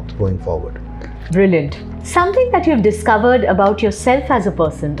my mouth going forward. Brilliant. Something that you've discovered about yourself as a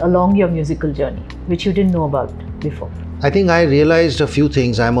person along your musical journey, which you didn't know about before. I think I realized a few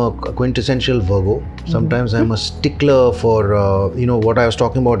things. I'm a quintessential Virgo. Sometimes I'm a stickler for, what I was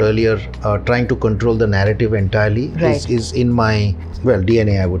talking about earlier, trying to control the narrative entirely is in my,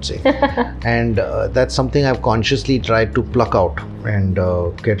 DNA, I would say. And that's something I've consciously tried to pluck out and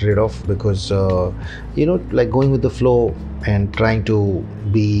get rid of because, like going with the flow and trying to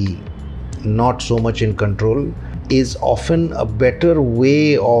be not so much in control is often a better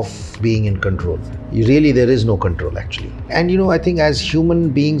way of being in control. There is no control actually. And I think as human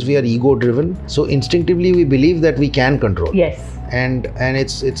beings, we are ego driven. So instinctively we believe that we can control. Yes. And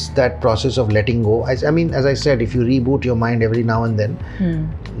it's that process of letting go. I mean, as I said, if you reboot your mind every now and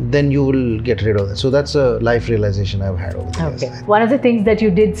then you will get rid of it. So that's a life realization I've had over the years. Okay. One of the things that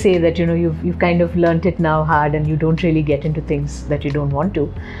you did say that you've kind of learnt it now hard and you don't really get into things that you don't want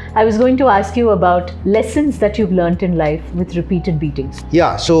to. I was going to ask you about lessons that you've learnt in life with repeated beatings.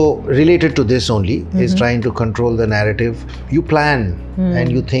 Yeah, so related to this only is trying to control the narrative. You plan and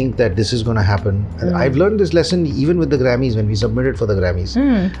you think that this is going to happen. I've learned this lesson even with the Grammys when we submitted for the Grammys.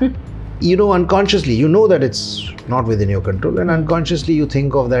 Unconsciously, you know that it's not within your control, and unconsciously you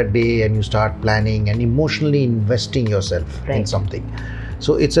think of that day and you start planning and emotionally investing yourself in something.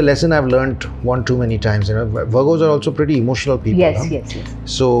 So it's a lesson I've learned one too many times. Virgos are also pretty emotional people. Yes.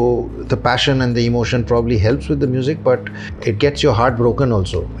 So the passion and the emotion probably helps with the music, but it gets your heart broken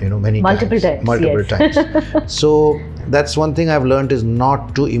also, Multiple times. So that's one thing I've learned is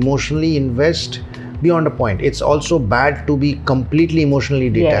not to emotionally invest beyond a point. It's also bad to be completely emotionally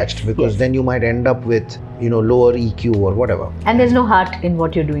detached because then you might end up with lower EQ or whatever. And there's no heart in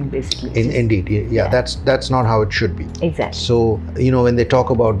what you're doing basically. Indeed. Yeah. That's not how it should be. Exactly. So, when they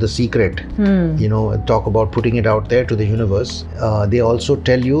talk about the secret, talk about putting it out there to the universe, they also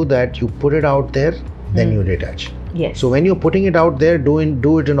tell you that you put it out there, then you detach. Yes. So when you're putting it out there, do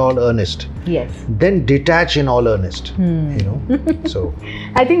it in all earnest. Yes. Then detach in all earnest. So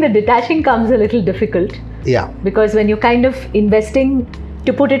I think the detaching comes a little difficult. Yeah. Because when you're kind of investing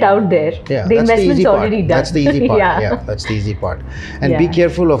to put it out there, the investment's already done. That's the easy part. That's the easy part. And be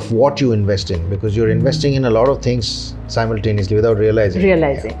careful of what you invest in because you're investing in a lot of things simultaneously without realizing.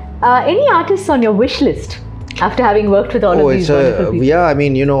 Any artists on your wish list? After having worked with all of these wonderful people. Yeah, I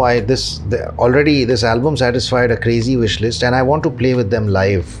mean, already this album satisfied a crazy wish list and I want to play with them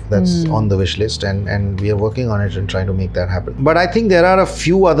live. That's on the wish list and we are working on it and trying to make that happen. But I think there are a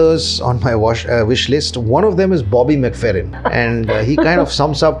few others on my wish list. One of them is Bobby McFerrin and he kind of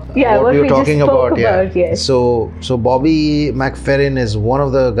sums up what we were talking about. Yes. So Bobby McFerrin is one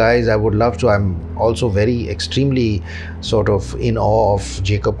of the guys I would love to. I'm also extremely sort of in awe of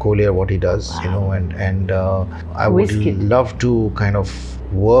Jacob Collier, what he does, and I would love to kind of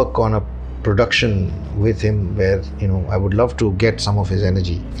work on a production with him where, I would love to get some of his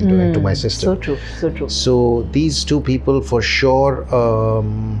energy into my system. So true. So these two people for sure,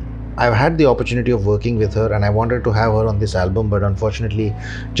 I've had the opportunity of working with her and I wanted to have her on this album, but unfortunately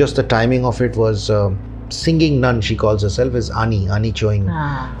just the timing of it was singing nun, she calls herself, is Ani Choing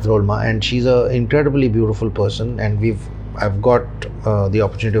Rolma, and she's an incredibly beautiful person and I've got the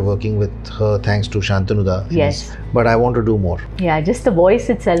opportunity of working with her thanks to Shantanuda. Yes. But I want to do more. Yeah, just the voice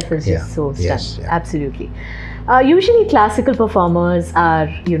itself is just so stunning. Yes, absolutely. Usually classical performers are,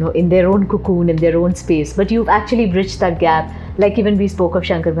 in their own cocoon, in their own space, but you've actually bridged that gap. Like even we spoke of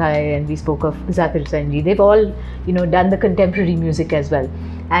Shankar Bhai and we spoke of Zakir Hussain. They've all, done the contemporary music as well.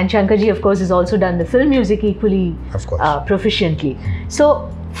 And Shankarji, of course, has also done the film music equally proficiently.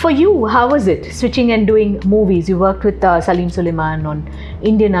 So for you, how was it switching and doing movies? You worked with Salim Suleiman on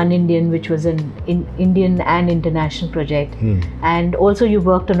Indian Un-Indian, which was an Indian and international project. And also you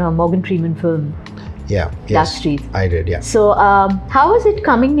worked on a Morgan Freeman film. Dark Streets. I did, yeah. So how was it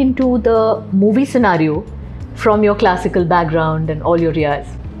coming into the movie scenario from your classical background and all your years?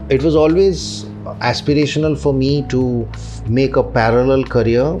 It was always aspirational for me to make a parallel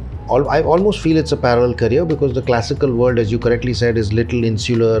career. I almost feel it's a parallel career because the classical world, as you correctly said, is little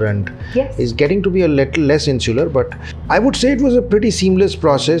insular and is getting to be a little less insular. But I would say it was a pretty seamless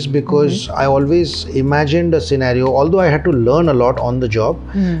process because I always imagined a scenario, although I had to learn a lot on the job.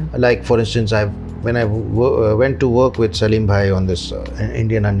 Like for instance, when I went to work with Salim Bhai on this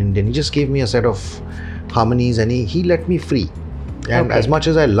Indian Un-Indian, he just gave me a set of harmonies and he let me free. And as much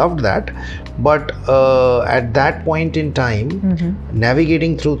as I loved that, but at that point in time,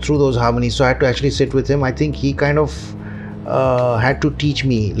 navigating through those harmonies, so I had to actually sit with him. I think he kind of had to teach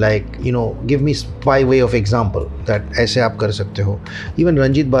me, like, give me by way of example that aise aap kar sakte ho. Even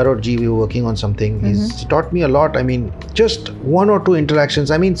Ranjit Barot ji, we were working on something. He's taught me a lot. I mean, just one or two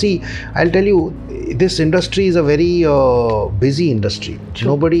interactions. I mean, see, I'll tell you, this industry is a very busy industry. True.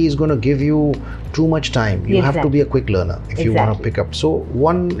 Nobody is going to give you too much time. You have to be a quick learner if you want to pick up. So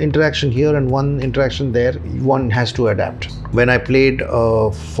one interaction here and one interaction there, one has to adapt. When I played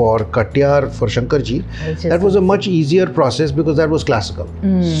for Katiyar for Shankarji, that was a much easier process because that was classical.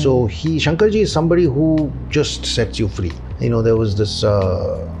 So Shankarji is somebody who just sets you free. There was this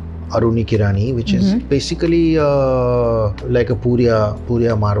Aruni Kirani, which is basically like a Puriya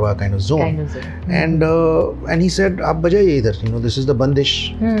Marwa kind of zone. And he said, "Aap bajaye idhar. This is the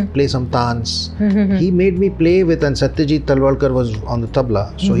bandish. Play some tans." He made me play with, and Satyajit Talwalkar was on the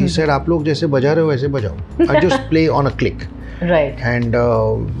tabla. So he said, "Aap log jaise baja rahe ho, waise bajao." I just play on a click. Right. And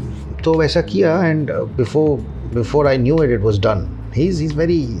तो वैसा किया, and before I knew it, it was done. He's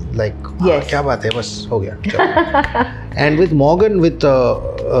very like, क्या बात है, बस हो गया. And with Morgan,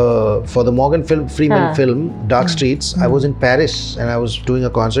 for the Morgan Freeman film Dark Streets, I was in Paris and I was doing a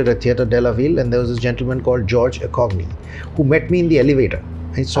concert at Theatre de la Ville, and there was this gentleman called George Acogny who met me in the elevator.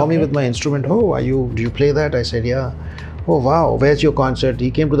 He saw me with my instrument. "Oh, do you play that?" I said, "Yeah." "Oh, wow, where's your concert?"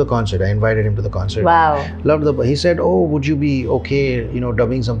 He came to the concert. I invited him to the concert. Wow. He said, "Oh, would you be okay,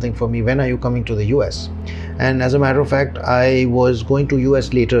 dubbing something for me? When are you coming to the US?" And as a matter of fact, I was going to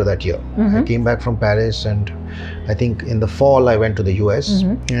US later that year. I came back from Paris, and I think in the fall I went to the US.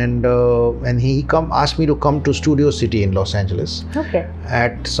 And he asked me to come to Studio City in Los Angeles. Okay.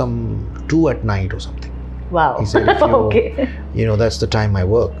 At some 2 at night or something. Wow. He said, if that's the time I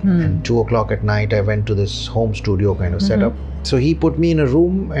work. And 2 o'clock at night, I went to this home studio kind of setup. So he put me in a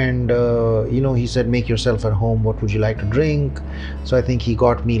room, and he said, "Make yourself at home. What would you like to drink?" So I think he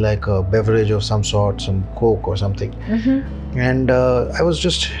got me like a beverage of some sort, some Coke or something. And I was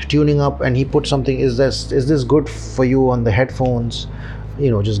just tuning up, and he put something, is this good for you on the headphones?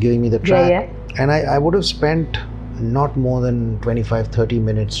 Just giving me the track. And I would have spent not more than 25-30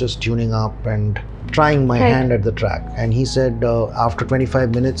 minutes just tuning up and trying my hand at the track. And he said, after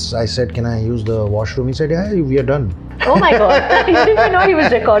 25 minutes, I said, "Can I use the washroom?" He said, "Yeah, we are done." Oh my God. You didn't even know he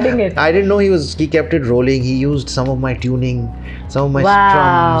was recording it. I didn't know he kept it rolling. He used some of my tuning, some of my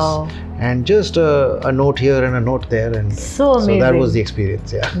strums, and just a note here and a note there. And so amazing. So that was the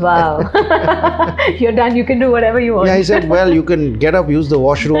experience, yeah. Wow. You're done. You can do whatever you want. Yeah, he said, "Well, you can get up, use the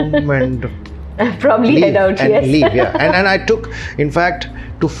washroom, and probably head out, and leave." Yeah. And I took, in fact,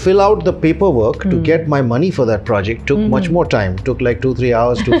 to fill out the paperwork to get my money for that project took much more time. Took like 2-3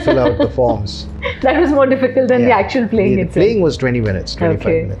 hours to fill out the forms. That was more difficult than the actual playing itself. Playing was 20 minutes, 25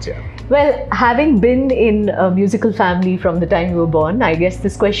 minutes, yeah. Well, having been in a musical family from the time you were born, I guess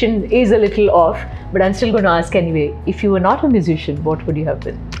this question is a little off, but I'm still going to ask anyway. If you were not a musician, what would you have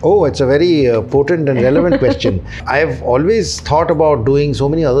been? Oh, it's a very potent and relevant question. I've always thought about doing so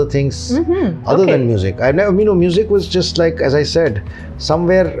many other things other than music. I've never, music was just like, as I said,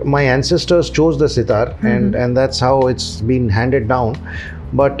 somewhere my ancestors chose the sitar, and that's how it's been handed down.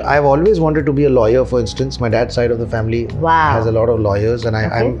 But I've always wanted to be a lawyer, for instance. My dad's side of the family has a lot of lawyers, and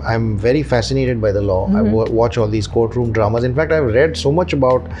I'm very fascinated by the law. I watch all these courtroom dramas. In fact, I've read so much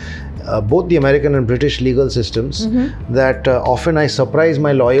about both the American and British legal systems that often I surprise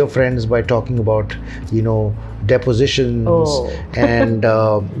my lawyer friends by talking about, depositions and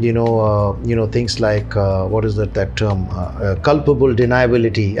things like what is that term, culpable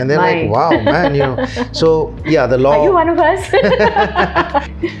deniability, and they're like, "Wow, man," So yeah, the law. Are you one of us?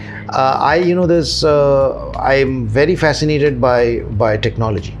 I'm very fascinated by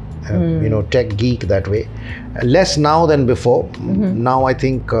technology. Tech geek that way. Less now than before. Now I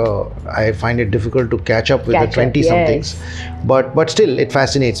think I find it difficult to catch up with the 20-somethings. But still, it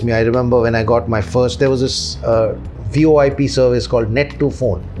fascinates me. I remember when I got my first, there was this VoIP service called Net to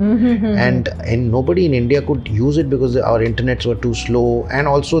Phone, and nobody in India could use it because our internets were too slow, and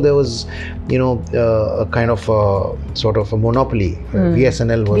also there was a kind of sort of a monopoly.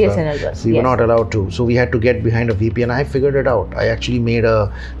 VSNL was we were not allowed to, so we had to get behind a VPN. I figured it out. I actually made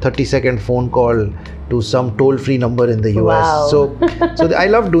a 30-second phone call to some toll-free number in the US. Wow. So I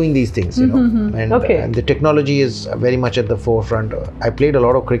love doing these things, and the technology is very much at the forefront. I played a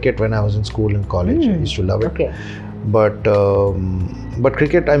lot of cricket when I was in school and college. I used to love it. But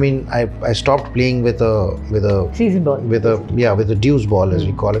cricket, I stopped playing with a season ball, with a deuce ball, as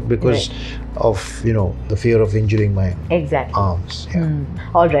we call it, because of the fear of injuring my arms.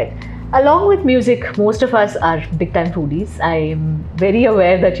 All right. Along with music, most of us are big time foodies. I'm very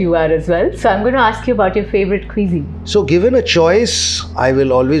aware that you are as well. So I'm going to ask you about your favorite cuisine. So given a choice, I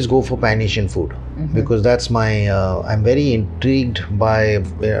will always go for Pan Asian food. because that's my. I'm very intrigued by.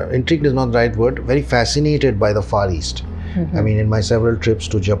 Intrigued is not the right word. Very fascinated by the Far East. I mean, in my several trips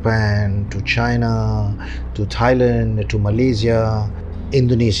to Japan, to China, to Thailand, to Malaysia,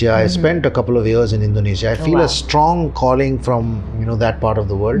 Indonesia. I spent a couple of years in Indonesia. I feel a strong calling from that part of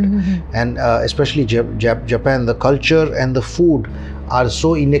the world, and especially Japan. The culture and the food are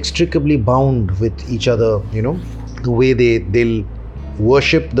so inextricably bound with each other. The way they'll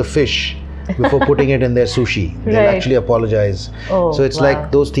worship the fish before putting it in their sushi. They'll actually apologize. So it's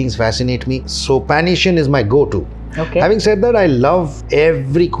like those things fascinate me. So Pan-Asian is my go-to. Okay. Having said that, I love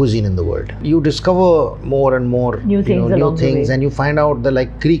every cuisine in the world. You discover more and more new things, and you find out that,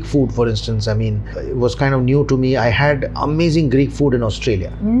 like Greek food, for instance. I mean, it was kind of new to me. I had amazing Greek food in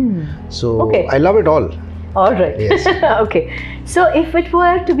Australia. So I love it all. All right. Yes. Okay. So if it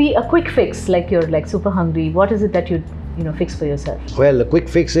were to be a quick fix, like you're like super hungry, what is it that you'd fix for yourself? Well, a quick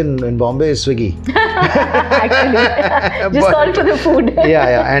fix in Bombay is Swiggy. Actually, just call for the food.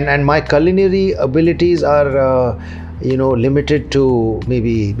 And my culinary abilities are limited to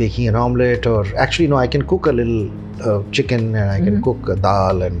maybe making an omelette, or actually no, I can cook a little chicken, and I can cook a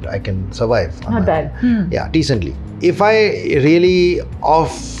dal, and I can survive. Not bad. Yeah, decently. If I really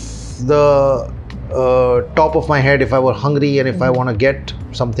off the top of my head, if I were hungry and if I want to get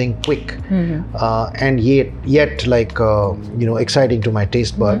something quick and yet like exciting to my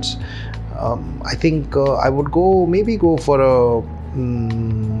taste buds, I think I would go for a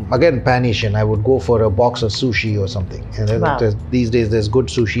again Pan-Asian. I would go for a box of sushi or something. And these days there's good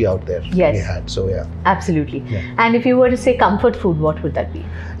sushi out there. Yes. We had, so yeah. Absolutely. Yeah. And if you were to say comfort food, what would that be?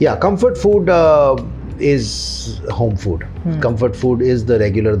 Yeah, comfort food is home food. Comfort food is the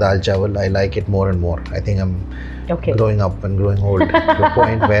regular dal chawal. I like it more and more. I think I'm growing up and growing old to a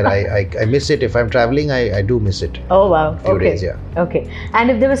point where I miss it. If I'm traveling, I do miss it. Oh wow. Few days, yeah. Okay. And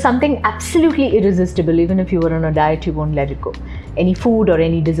if there was something absolutely irresistible, even if you were on a diet, you won't let it go. Any food or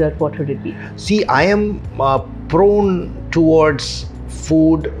any dessert, what would it be? See, I am prone towards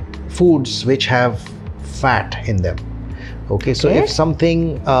foods which have fat in them. Okay, so if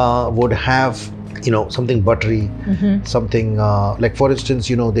something would have something buttery, something like, for instance,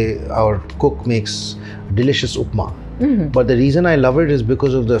 our cook makes delicious upma. But the reason I love it is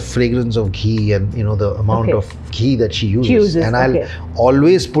because of the fragrance of ghee and the amount of ghee that she uses. And I'll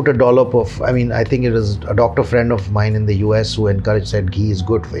always put a dollop of, I think it was a doctor friend of mine in the US who said ghee is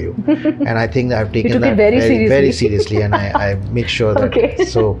good for you. And I think that I've taken that very seriously, and I make sure that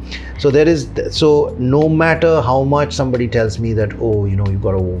so no matter how much somebody tells me that you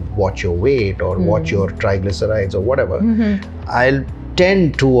got to watch your weight or watch your triglycerides or whatever, I'll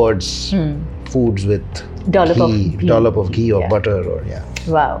tend towards foods with dollop of ghee or butter or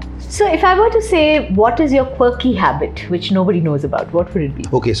Wow. So if I were to say, what is your quirky habit which nobody knows about, what would it be?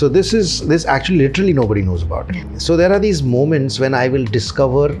 Okay, so this actually literally nobody knows about. So there are these moments when I will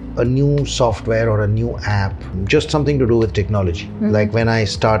discover a new software or a new app, just something to do with technology. Like when I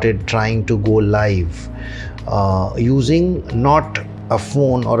started trying to go live using not a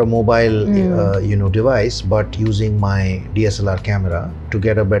phone or a mobile device, but using my DSLR camera to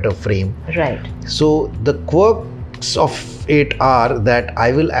get a better frame. Right. So the quirks of it are that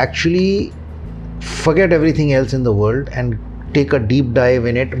I will actually forget everything else in the world and take a deep dive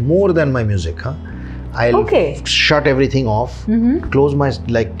in it more than my music. I'll shut everything off, close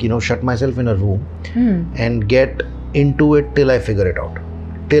shut myself in a room and get into it till I figure it out.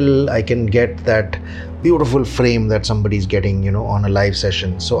 Till I can get that beautiful frame that somebody's getting, on a live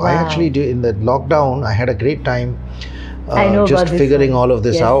session. So I actually in the lockdown, I had a great time just figuring all of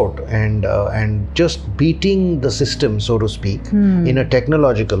this out and just beating the system, so to speak, in a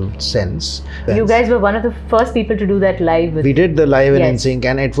technological sense. You guys were one of the first people to do that live. We did the live in NSYNC,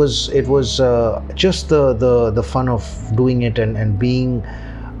 and it was just the fun of doing it and being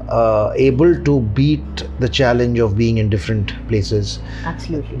able to beat the challenge of being in different places.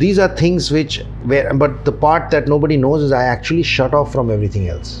 Absolutely. These are things but the part that nobody knows is I actually shut off from everything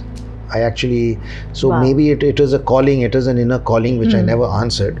else. Maybe it is a calling, it is an inner calling which I never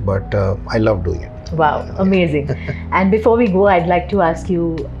answered, but I love doing it. Wow, amazing. And before we go, I'd like to ask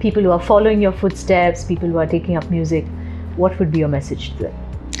you, people who are following your footsteps, people who are taking up music, what would be your message to them?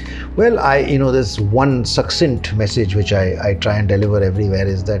 Well, there's one succinct message which I try and deliver everywhere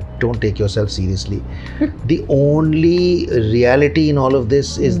is that don't take yourself seriously. The only reality in all of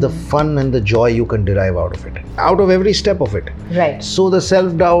this is the fun and the joy you can derive out of it, out of every step of it. Right. So the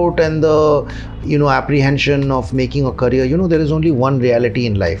self-doubt and the, apprehension of making a career, there is only one reality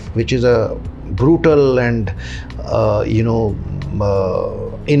in life, which is a brutal and,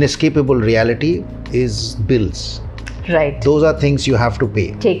 inescapable reality is bills. Right. Those are things you have to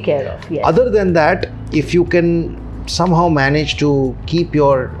pay. Take care of. Yes. Other than that, if you can somehow manage to keep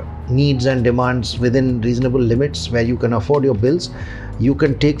your needs and demands within reasonable limits where you can afford your bills, you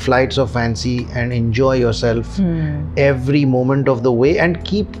can take flights of fancy and enjoy yourself every moment of the way, and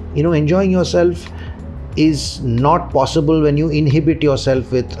keep, enjoying yourself is not possible when you inhibit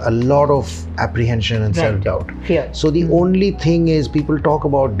yourself with a lot of apprehension and self-doubt. Fear. So the only thing is, people talk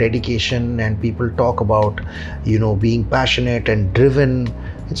about dedication and people talk about, being passionate and driven.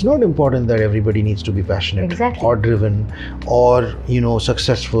 It's not important that everybody needs to be passionate or driven or,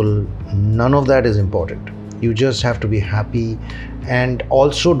 successful. None of that is important. You just have to be happy, and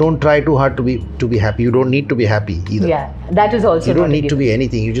also don't try too hard to be happy. You don't need to be happy either. Yeah, that is also. You don't need to be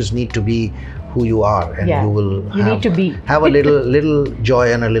anything. You just need to be who you are, and you will have a little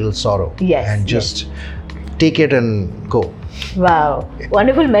joy and a little sorrow. Yes. And just take it and go. Wow.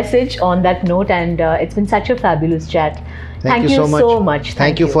 Wonderful message on that note, and it's been such a fabulous chat. Thank you so much.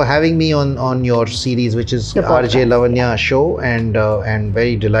 Thank you for having me on your series, which is RJ Lavanya show, and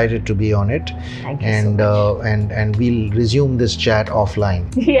very delighted to be on it. Thank you so much. And we'll resume this chat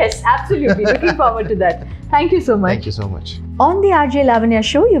offline. Yes, absolutely. Looking forward to that. Thank you so much. Thank you so much. On the RJ Lavanya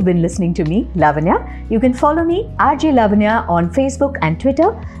show, you've been listening to me, Lavanya. You can follow me, RJ Lavanya, on Facebook and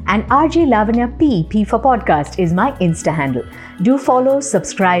Twitter, and RJ Lavanya P for podcast, is my Insta handle. Do follow,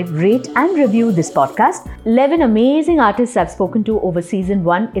 subscribe, rate, and review this podcast. 11 amazing artists I've spoken to over season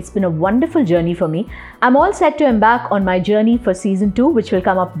 1. It's been a wonderful journey for me. I'm all set to embark on my journey for season 2, which will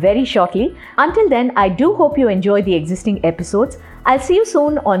come up very shortly. Until then, I do hope you enjoy the existing episodes. I'll see you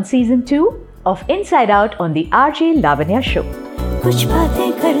soon on season 2 of Inside Out on the RJ Lavanya show. कुछ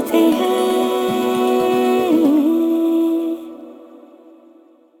बातें करते हैं